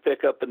trailer and the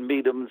pickup and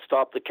meet them and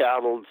stop the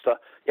cattle and stuff.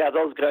 Yeah,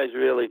 those guys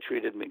really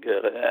treated me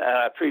good, and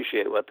I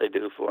appreciate what they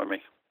do for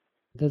me.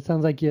 That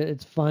sounds like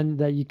it's fun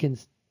that you can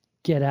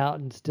get out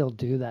and still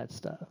do that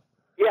stuff.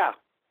 Yeah,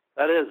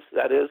 that is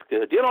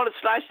good.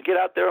 It's nice to get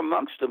out there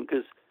amongst them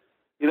because,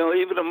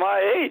 even at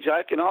my age,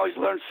 I can always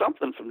learn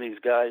something from these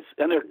guys,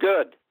 and they're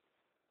good.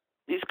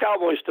 These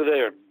cowboys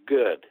today are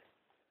good.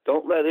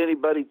 Don't let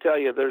anybody tell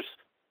you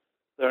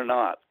they're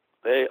not.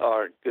 They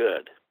are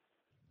good.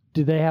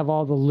 Do they have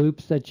all the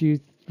loops that you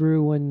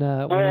threw when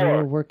you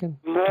were working?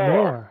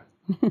 More.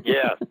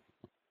 Yeah.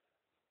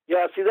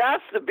 Yeah, see,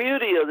 that's the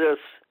beauty of this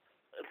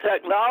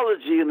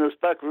technology and this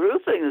buckaroo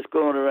thing that's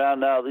going around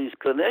now, these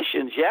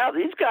clinicians,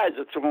 these guys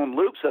are throwing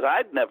loops that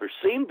I'd never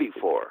seen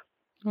before.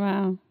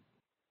 Wow.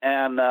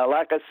 And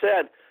like I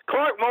said,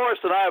 Clark Morris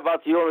and I are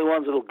about the only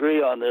ones that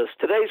agree on this.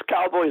 Today's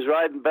cowboy's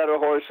riding better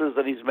horses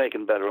than he's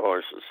making better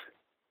horses.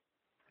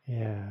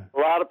 Yeah. A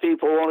lot of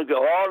people want to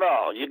go, oh,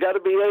 no, you got to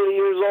be 80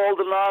 years old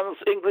and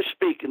non-English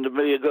speaking to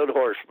be a good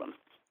horseman.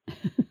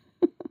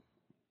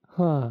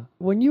 Huh.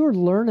 When you were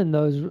learning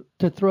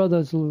to throw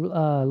those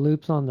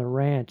loops on the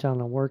ranch on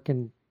a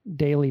working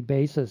daily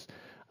basis,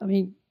 I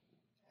mean,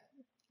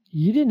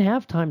 you didn't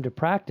have time to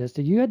practice.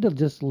 You had to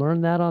just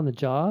learn that on the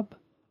job?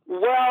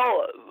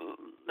 Well,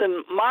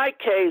 in my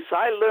case,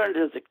 I learned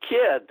as a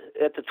kid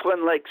at the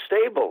Twin Lakes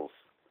Stables.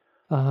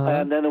 Uh-huh.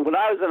 And then when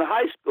I was in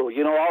high school,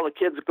 all the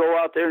kids go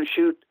out there and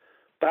shoot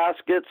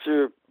baskets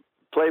or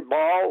play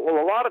ball.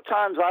 Well, a lot of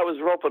times I was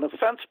roping a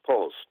fence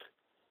post.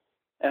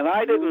 And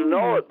I didn't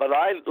know it, but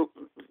I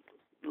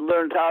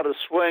learned how to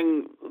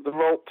swing the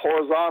rope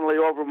horizontally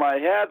over my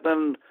head.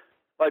 And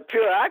by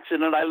pure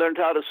accident, I learned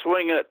how to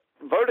swing it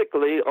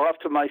vertically off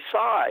to my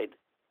side.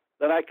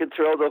 Then I could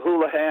throw the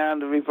hula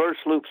hand, reverse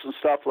loops and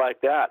stuff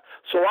like that.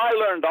 So I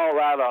learned all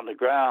that on the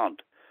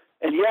ground.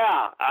 And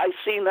I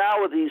see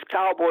now with these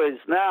cowboys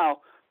now,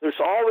 there's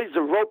always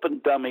a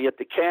roping dummy at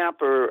the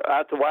camp or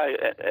at the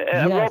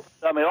a roping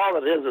dummy. All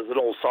it is an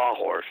old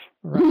sawhorse.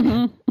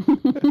 Right.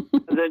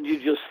 And then you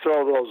just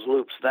throw those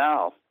loops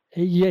now.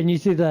 Yeah, and you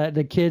see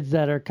the kids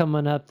that are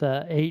coming up,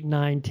 the 8,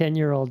 9,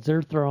 10-year-olds,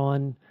 they're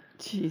throwing.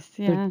 Jeez,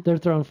 yeah. They're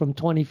throwing from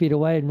 20 feet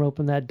away and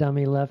roping that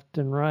dummy left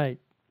and right.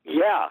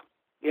 Yeah,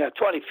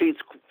 20 feet's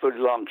a pretty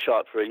long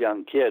shot for a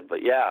young kid, but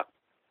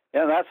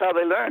that's how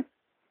they learn.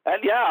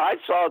 And I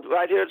saw it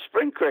right here at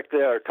Spring Creek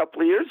there a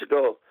couple of years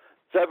ago.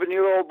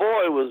 7-year-old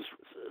boy was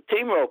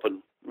team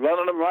roping,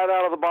 running them right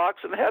out of the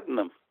box and heading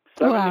them.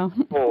 7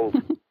 years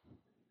old.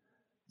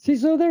 See,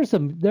 so there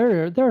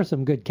are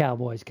some good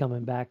cowboys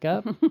coming back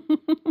up.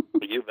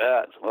 You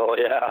bet. Well,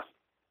 yeah.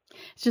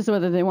 It's just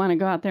whether they want to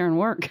go out there and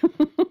work.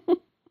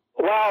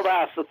 Well,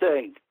 that's the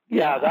thing.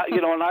 Yeah,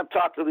 and I've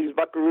talked to these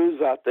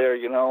buckaroos out there,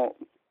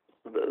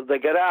 they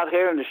get out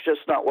here and it's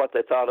just not what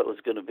they thought it was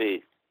going to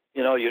be.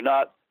 You're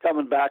not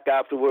coming back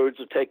afterwards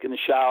and taking a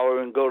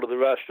shower and go to the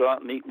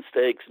restaurant and eating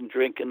steaks and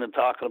drinking and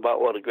talking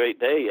about what a great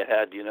day you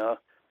had,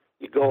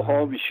 You go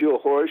home, you shoe a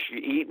horse, you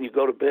eat, and you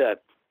go to bed.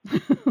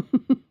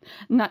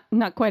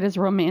 Not quite as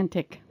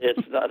romantic.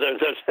 It's not.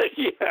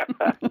 Yeah.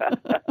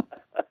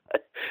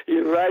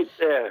 You're right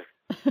there.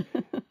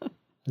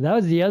 That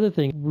was the other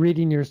thing,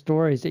 reading your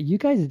stories, that you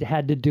guys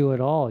had to do it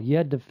all. You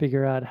had to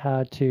figure out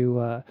how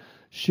to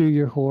shoe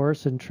your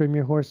horse and trim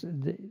your horse.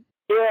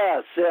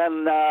 Yes,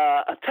 and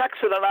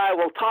Texan and I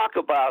will talk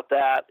about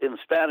that in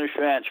Spanish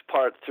Ranch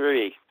Part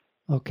 3.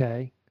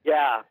 Okay.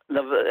 Yeah,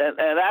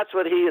 and that's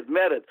what he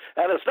admitted.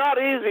 And it's not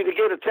easy to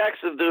get a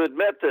Texan to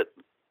admit that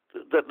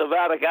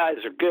Nevada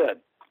guys are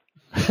good.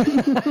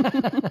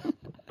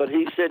 But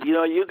he said,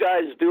 you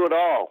guys do it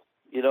all.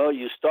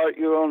 You start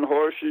your own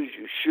horses,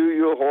 you shoe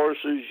your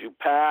horses, you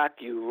pack,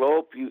 you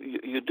rope,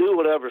 you do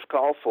whatever's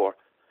called for.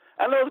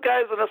 And those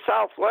guys in the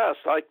Southwest,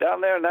 like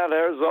down there in that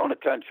Arizona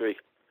country,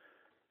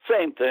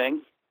 same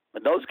thing.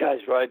 And those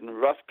guys ride in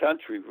rough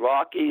country,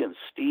 rocky and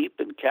steep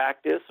and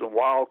cactus and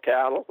wild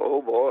cattle.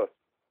 Oh, boy.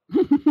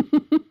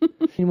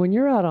 And when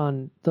you're out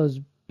on those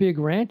big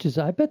ranches,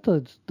 I bet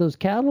those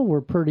cattle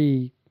were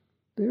pretty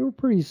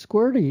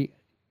squirty.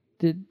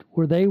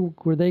 Were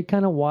they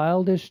kind of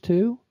wildish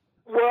too?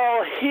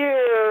 Well,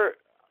 here,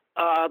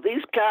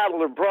 these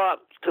cattle are brought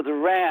to the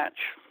ranch.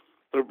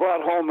 They're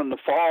brought home in the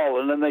fall,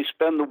 and then they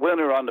spend the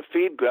winter on the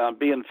feed ground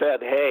being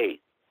fed hay.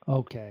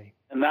 Okay.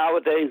 And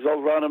nowadays,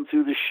 they'll run them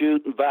through the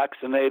chute and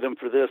vaccinate them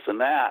for this and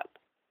that.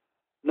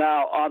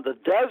 Now, on the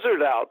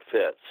desert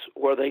outfits,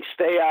 where they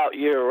stay out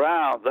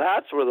year-round,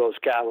 that's where those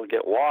cattle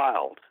get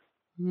wild.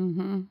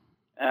 Mm-hmm.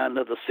 And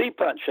the Sea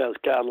Punch has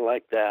cattle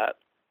like that.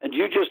 And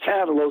you just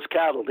handle those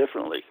cattle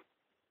differently.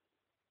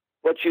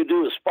 What you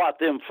do is spot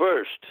them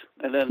first,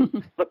 and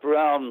then flip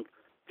around,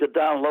 get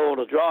down low in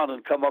the draw,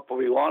 and come up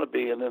where you want to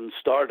be, and then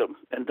start them.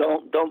 And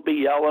don't be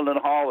yelling and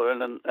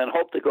hollering and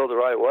hope they go the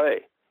right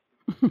way.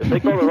 If they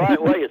go the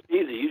right way, it's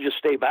easy. You just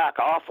stay back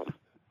off them.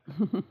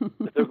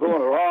 If they're going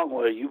the wrong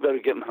way, you better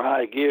get in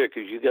high gear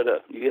because you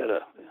gotta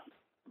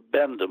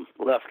bend them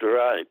left or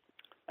right.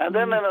 And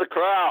then in the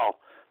corral,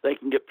 they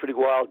can get pretty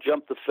wild,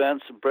 jump the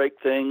fence and break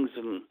things,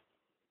 and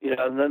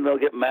and then they'll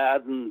get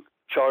mad and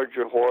charge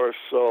your horse.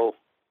 So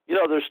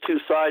there's two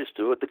sides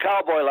to it. The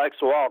cowboy likes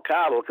the wild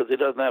cattle because he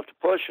doesn't have to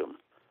push them.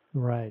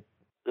 Right.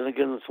 Then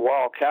again, it's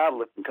wild cattle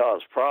that can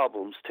cause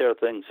problems, tear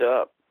things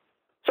up.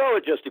 So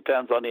it just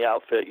depends on the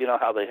outfit,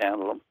 how they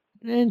handle them.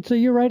 And so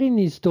you're writing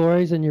these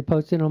stories and you're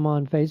posting them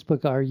on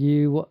Facebook. Are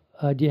you?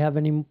 Do you have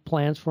any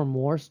plans for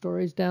more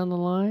stories down the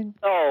line?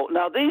 No.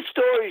 Now, these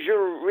stories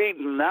you're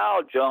reading now,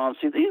 John,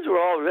 see, these were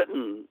all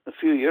written a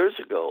few years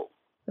ago.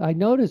 I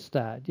noticed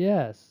that,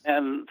 yes.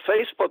 And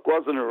Facebook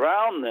wasn't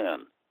around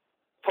then.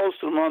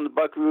 Posted them on the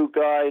Buckaroo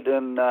Guide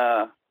and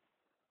the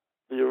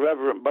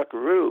Irreverent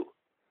Buckaroo.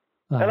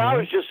 And I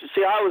was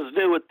I was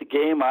new at the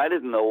game. I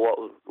didn't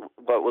know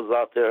what was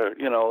out there,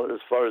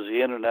 as far as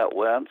the internet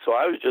went. So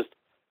I was just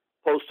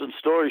posting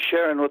stories,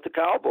 sharing with the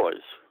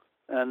Cowboys.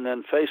 And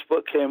then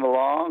Facebook came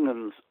along,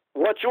 and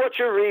what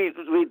you're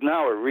reading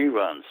now are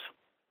reruns.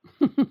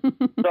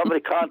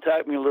 Somebody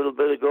contacted me a little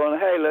bit ago, and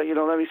hey,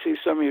 let me see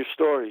some of your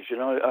stories.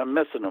 I'm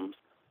missing them.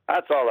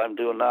 That's all I'm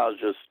doing now is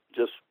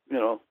just.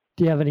 Do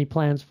you have any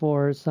plans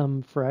for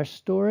some fresh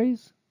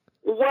stories?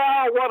 Well,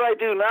 what I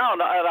do now,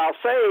 and I'll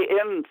say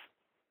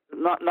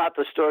not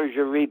the stories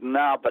you're reading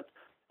now, but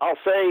I'll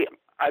say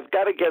I've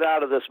got to get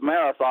out of this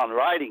marathon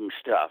writing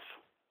stuff.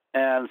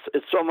 And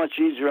it's so much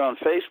easier on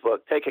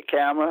Facebook. Take a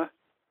camera,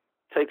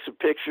 take some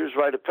pictures,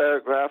 write a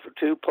paragraph or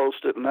two,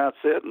 post it, and that's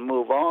it, and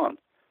move on.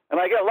 And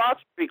I get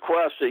lots of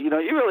requests that, you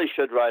really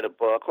should write a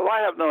book. Well,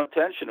 I have no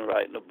intention of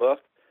writing a book.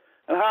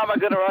 And how am I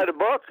going to write a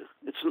book?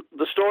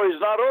 The story's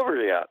not over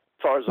yet,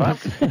 as far as I'm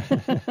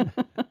concerned.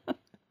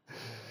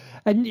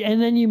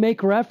 And then you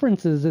make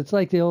references. It's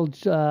like the old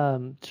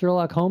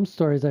Sherlock Holmes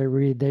stories I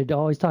read. They'd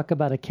always talk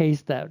about a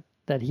case that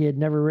he had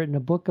never written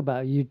a book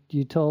about. You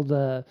told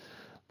the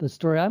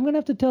story. I'm going to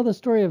have to tell the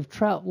story of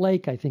Trout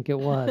Lake, I think it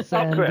was.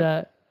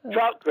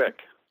 Trout Creek.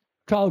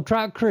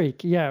 Trout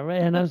Creek, yeah.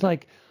 And I was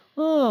like,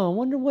 I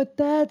wonder what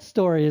that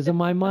story is. And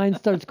my mind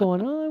starts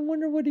going, I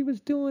wonder what he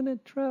was doing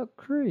at Trout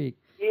Creek.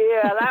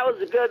 Yeah, that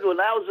was a good one.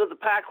 That was with the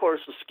pack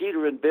horses,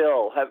 Skeeter and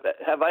Bill.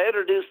 Have I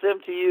introduced them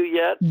to you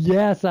yet?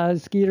 Yes,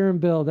 Skeeter and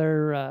Bill.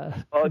 They're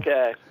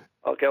Okay.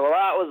 Well,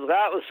 that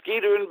was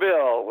Skeeter and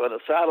Bill with a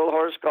saddle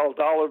horse called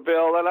Dollar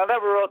Bill, and I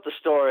never wrote the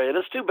story. And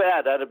it's too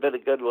bad. That'd have been a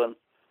good one.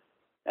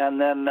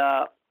 And then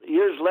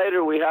years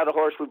later, we had a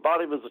horse. We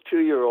bought him as a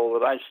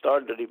 2-year-old, and I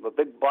started him, a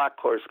big black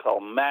horse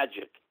called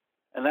Magic.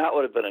 And that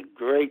would have been a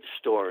great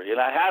story. And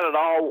I had it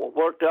all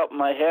worked up in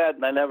my head,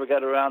 and I never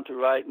got around to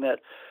writing it.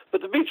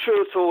 But to be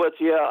truthful with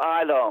you,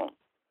 I don't.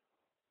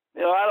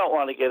 I don't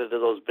want to get into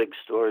those big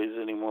stories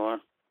anymore.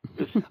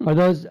 Are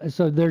those,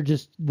 so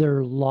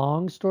they're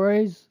long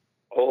stories?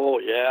 Oh,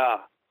 yeah.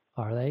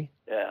 Are they?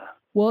 Yeah.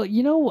 Well,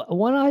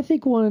 I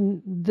think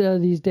one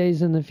of these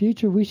days in the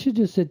future, we should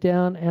just sit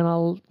down and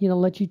I'll,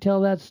 let you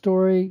tell that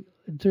story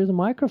through the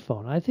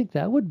microphone. I think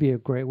that would be a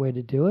great way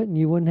to do it, and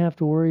you wouldn't have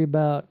to worry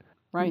about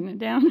writing it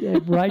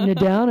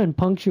down and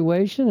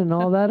punctuation and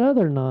all that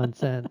other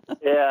nonsense.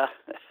 Yeah.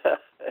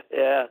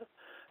 Yeah.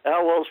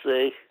 Well, we'll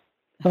see.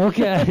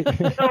 Okay.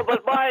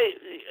 But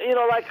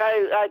like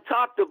I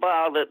talked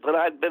about it, but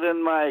I'd been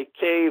in my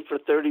cave for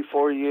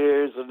 34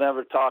 years and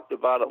never talked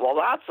about it. Well,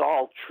 that's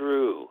all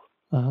true.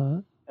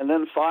 Uh-huh. And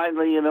then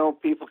finally,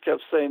 people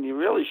kept saying, you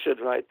really should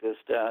write this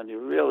down. You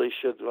really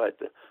should write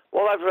this.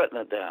 Well, I've written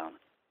it down.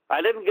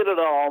 I didn't get it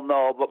all,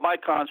 no, but my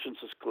conscience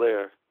is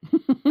clear.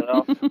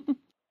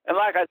 And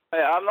like I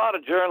say, I'm not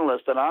a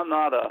journalist, and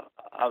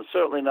I'm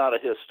certainly not a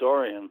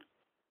historian.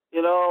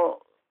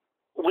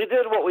 We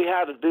did what we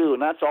had to do,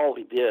 and that's all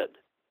we did.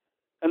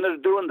 And they're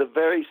doing the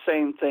very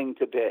same thing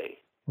today.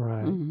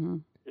 Right. Mm-hmm.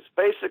 It's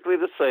basically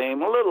the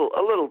same, a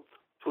little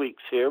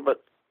tweaks here,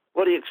 but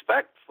what do you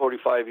expect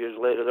 45 years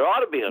later? There ought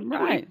to be a tweak.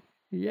 Right.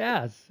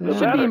 Yes. There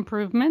should be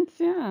improvements,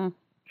 yeah.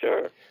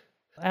 Sure.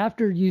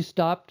 After you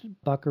stopped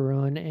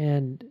buckarooing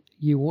and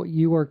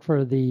you worked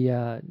for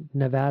the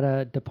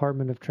Nevada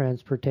Department of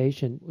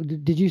Transportation,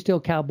 did you still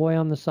cowboy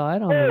on the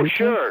side? Oh,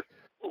 sure.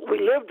 We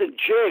lived in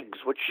Jiggs,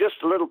 which is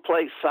just a little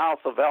place south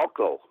of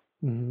Elko.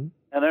 Mm-hmm.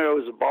 And there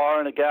was a bar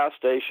and a gas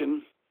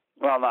station.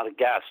 Well, not a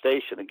gas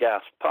station, a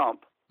gas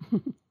pump,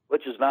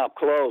 which is now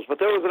closed. But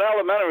there was an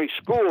elementary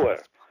school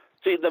there.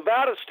 See,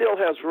 Nevada still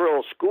has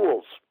rural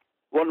schools,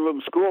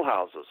 one-room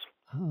schoolhouses.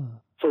 Oh.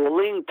 So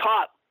Aline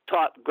taught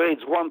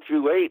grades 1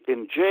 through 8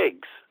 in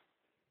Jiggs,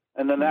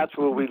 and then that's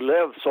where we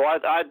lived. So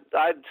I'd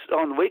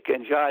on the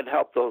weekends, I'd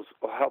help those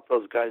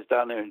guys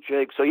down there in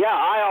Jiggs. So yeah,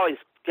 I always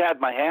had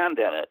my hand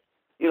in it.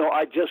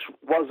 I just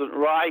wasn't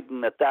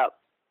riding at that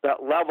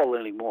level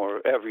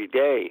anymore every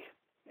day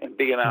and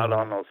being out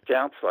on those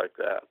camps like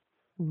that.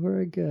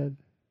 Very good.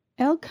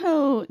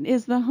 Elko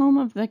is the home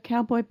of the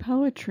Cowboy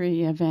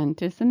Poetry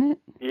event, isn't it?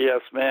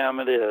 Yes, ma'am,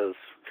 it is.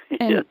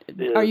 And yes, it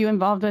is. Are you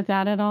involved with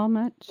that at all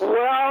much?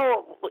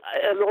 Well,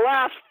 in the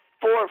last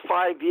 4 or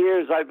 5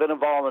 years, I've been a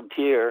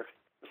volunteer.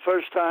 The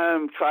first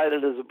time, tried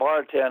it as a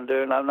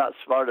bartender, and I'm not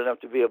smart enough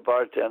to be a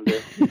bartender.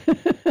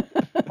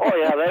 Oh,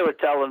 yeah, they were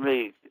telling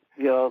me,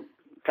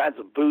 kinds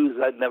of booze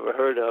I'd never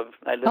heard of.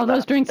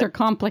 Those drinks are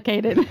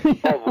complicated.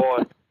 Oh,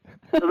 boy.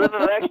 So then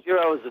the next year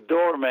I was a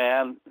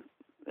doorman,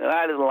 and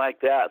I didn't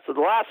like that. So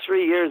the last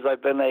 3 years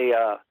I've been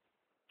a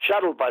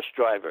shuttle bus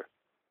driver.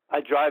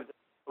 I drive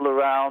people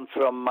around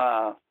from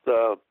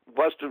the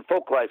Western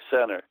Folklife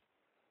Center.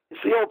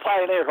 It's the old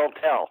Pioneer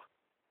Hotel.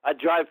 I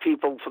drive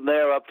people from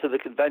there up to the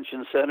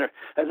convention center,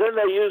 and then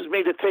they use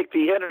me to take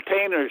the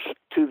entertainers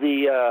to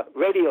the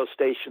radio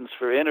stations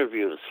for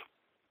interviews.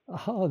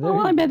 Oh,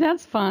 I bet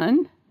that's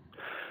fun.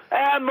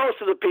 And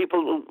most of the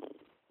people,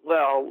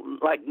 well,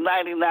 like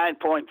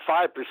 99.5%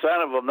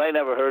 of them, they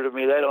never heard of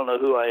me. They don't know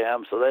who I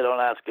am, so they don't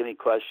ask any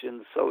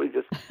questions. So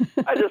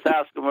I just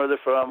ask them where they're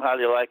from, how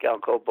do you like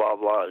Elko, blah,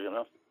 blah,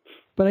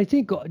 But I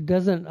think,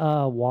 doesn't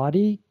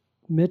Waddy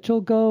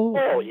Mitchell go?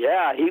 Oh,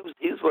 yeah.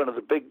 He's one of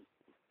the big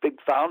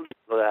founders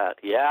of that.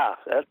 Yeah.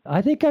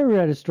 I think I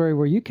read a story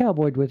where you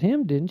cowboyed with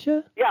him, didn't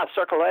you? Yeah,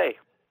 Circle A.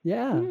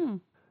 Yeah.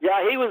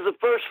 Yeah, he was the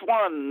first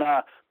one.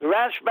 The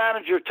ranch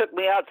manager took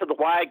me out to the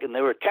wagon.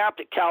 They were camped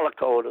at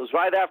Calico. It was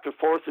right after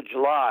 4th of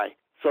July.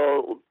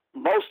 So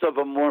most of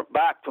them weren't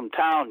back from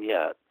town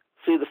yet.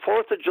 See, the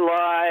 4th of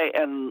July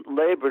and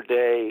Labor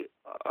Day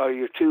are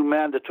your two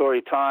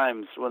mandatory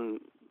times when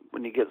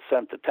you get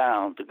sent to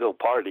town to go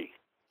party.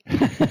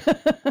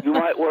 You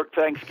might work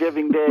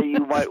Thanksgiving Day,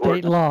 you might State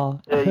work law.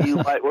 you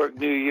might work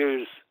New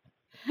Year's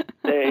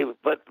Day,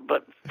 but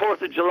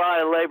 4th of July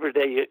and Labor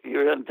Day,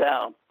 you're in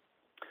town.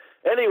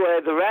 Anyway,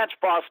 the ranch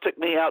boss took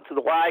me out to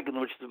the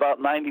wagon, which is about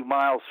 90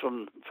 miles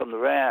from the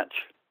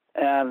ranch.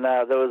 And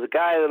there was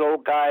an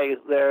old guy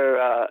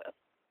there,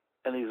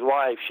 and his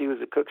wife. She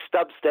was a cook.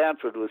 Stub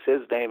Stanford was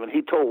his name, and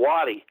he told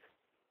Waddy,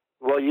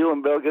 well, you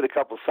and Bill get a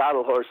couple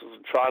saddle horses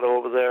and trot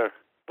over there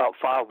about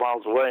 5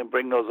 miles away and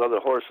bring those other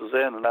horses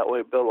in, and that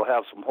way Bill will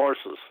have some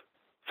horses.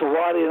 So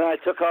Waddy and I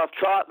took off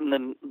trotting,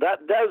 and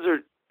that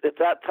desert at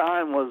that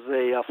time was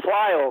a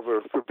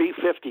flyover for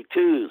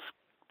B-52s.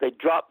 They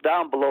dropped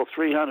down below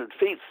 300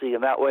 feet, see,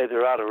 and that way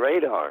they're out of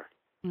radar.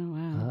 Oh,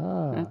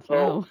 wow. That's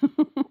low.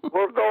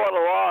 We're going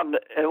along,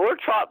 and we're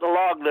trotting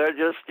along there,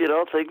 just,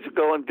 things are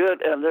going good,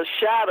 and the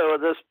shadow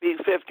of this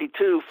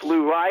B-52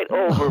 flew right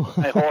over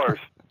my horse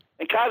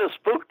and kind of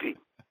spooked him.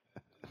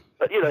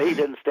 But, he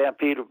didn't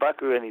stampede or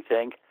buck or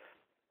anything.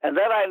 And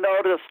then I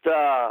noticed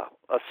a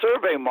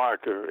survey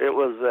marker. It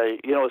was a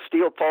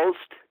steel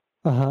post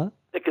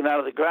sticking out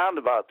of the ground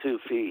about 2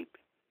 feet.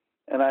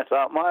 And I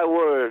thought, my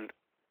word,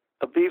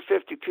 a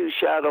B-52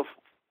 shadow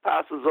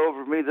passes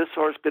over me. This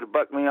horse could have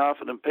bucked me off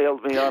and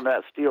impaled me on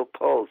that steel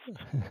post.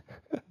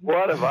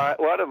 What am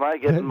I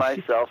getting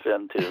myself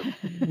into?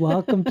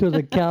 Welcome to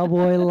the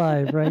cowboy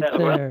life right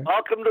there.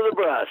 Welcome to the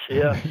brush,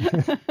 yeah.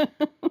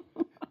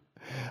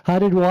 How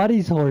did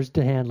Waddy's horse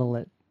to handle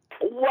it?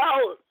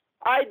 Well,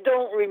 I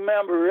don't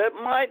remember. It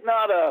might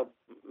not have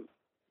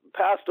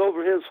passed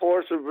over his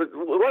horse or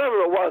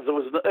whatever it was. It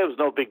was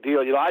no big deal.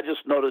 I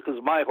just noticed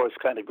because my horse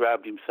kind of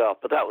grabbed himself,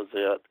 but that was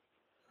it.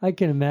 I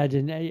can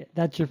imagine.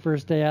 That's your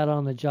first day out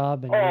on the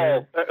job. And yeah.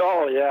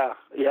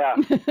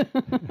 And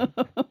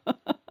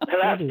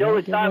that's the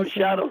only time the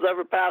shadow's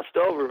ever passed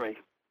over me.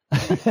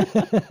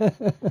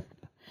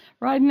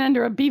 Riding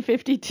under a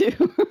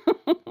B-52.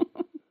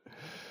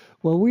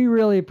 Well, we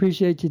really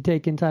appreciate you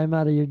taking time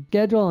out of your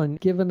schedule and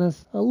giving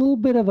us a little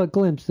bit of a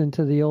glimpse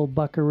into the old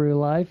buckaroo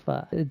life.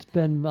 It's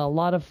been a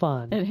lot of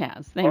fun. It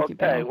has. Thank you,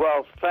 Bill. Okay,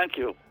 well, thank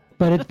you.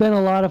 But it's been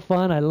a lot of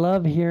fun. I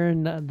love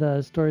hearing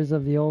the stories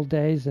of the old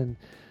days, and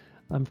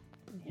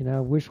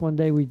wish one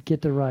day we'd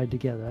get to ride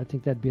together. I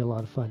think that'd be a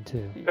lot of fun,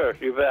 too. Sure,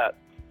 you bet.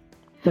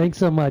 Thanks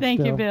so much, Thank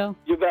Bill. you, Bill.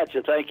 You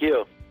betcha. Thank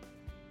you.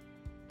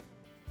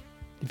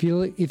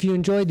 If you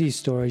enjoyed these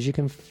stories, you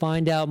can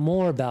find out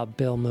more about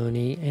Bill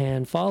Mooney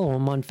and follow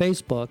him on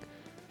Facebook.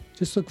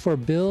 Just look for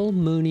Bill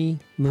Mooney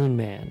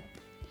Moonman.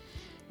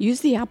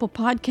 Use the Apple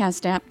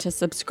Podcast app to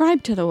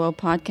subscribe to the WOA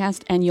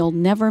Podcast, and you'll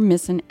never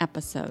miss an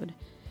episode.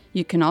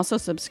 You can also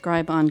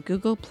subscribe on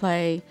Google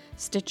Play,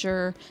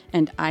 Stitcher,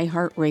 and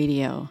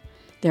iHeartRadio.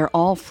 They're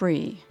all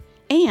free.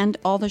 And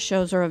all the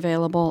shows are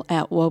available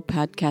at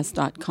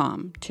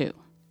wopodcast.com, too.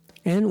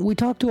 And we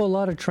talk to a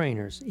lot of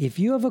trainers. If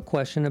you have a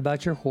question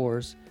about your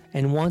horse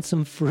and want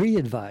some free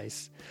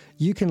advice,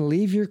 you can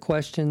leave your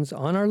questions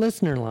on our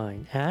listener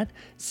line at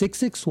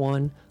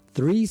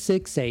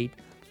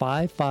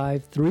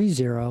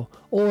 661-368-5530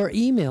 or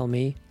email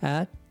me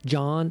at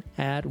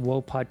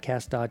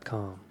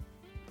john@wopodcast.com.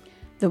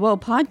 The WOA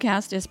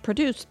Podcast is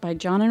produced by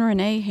John and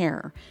Renee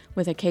Hare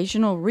with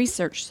occasional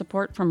research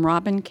support from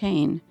Robin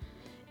Kane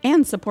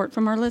and support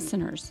from our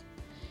listeners.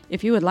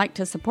 If you would like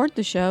to support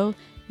the show,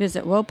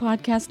 visit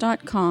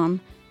wopodcast.com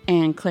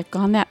and click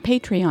on that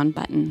Patreon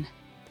button.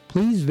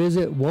 Please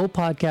visit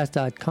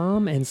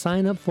wopodcast.com and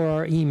sign up for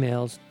our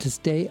emails to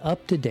stay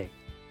up to date.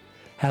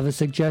 Have a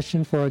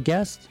suggestion for a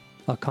guest,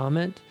 a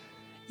comment?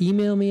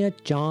 Email me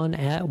at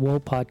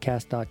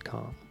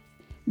john@wopodcast.com.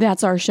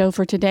 That's our show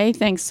for today.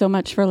 Thanks so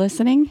much for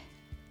listening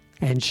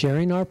and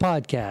sharing our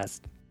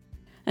podcast.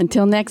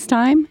 Until next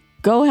time,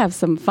 go have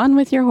some fun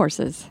with your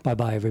horses.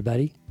 Bye-bye,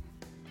 everybody.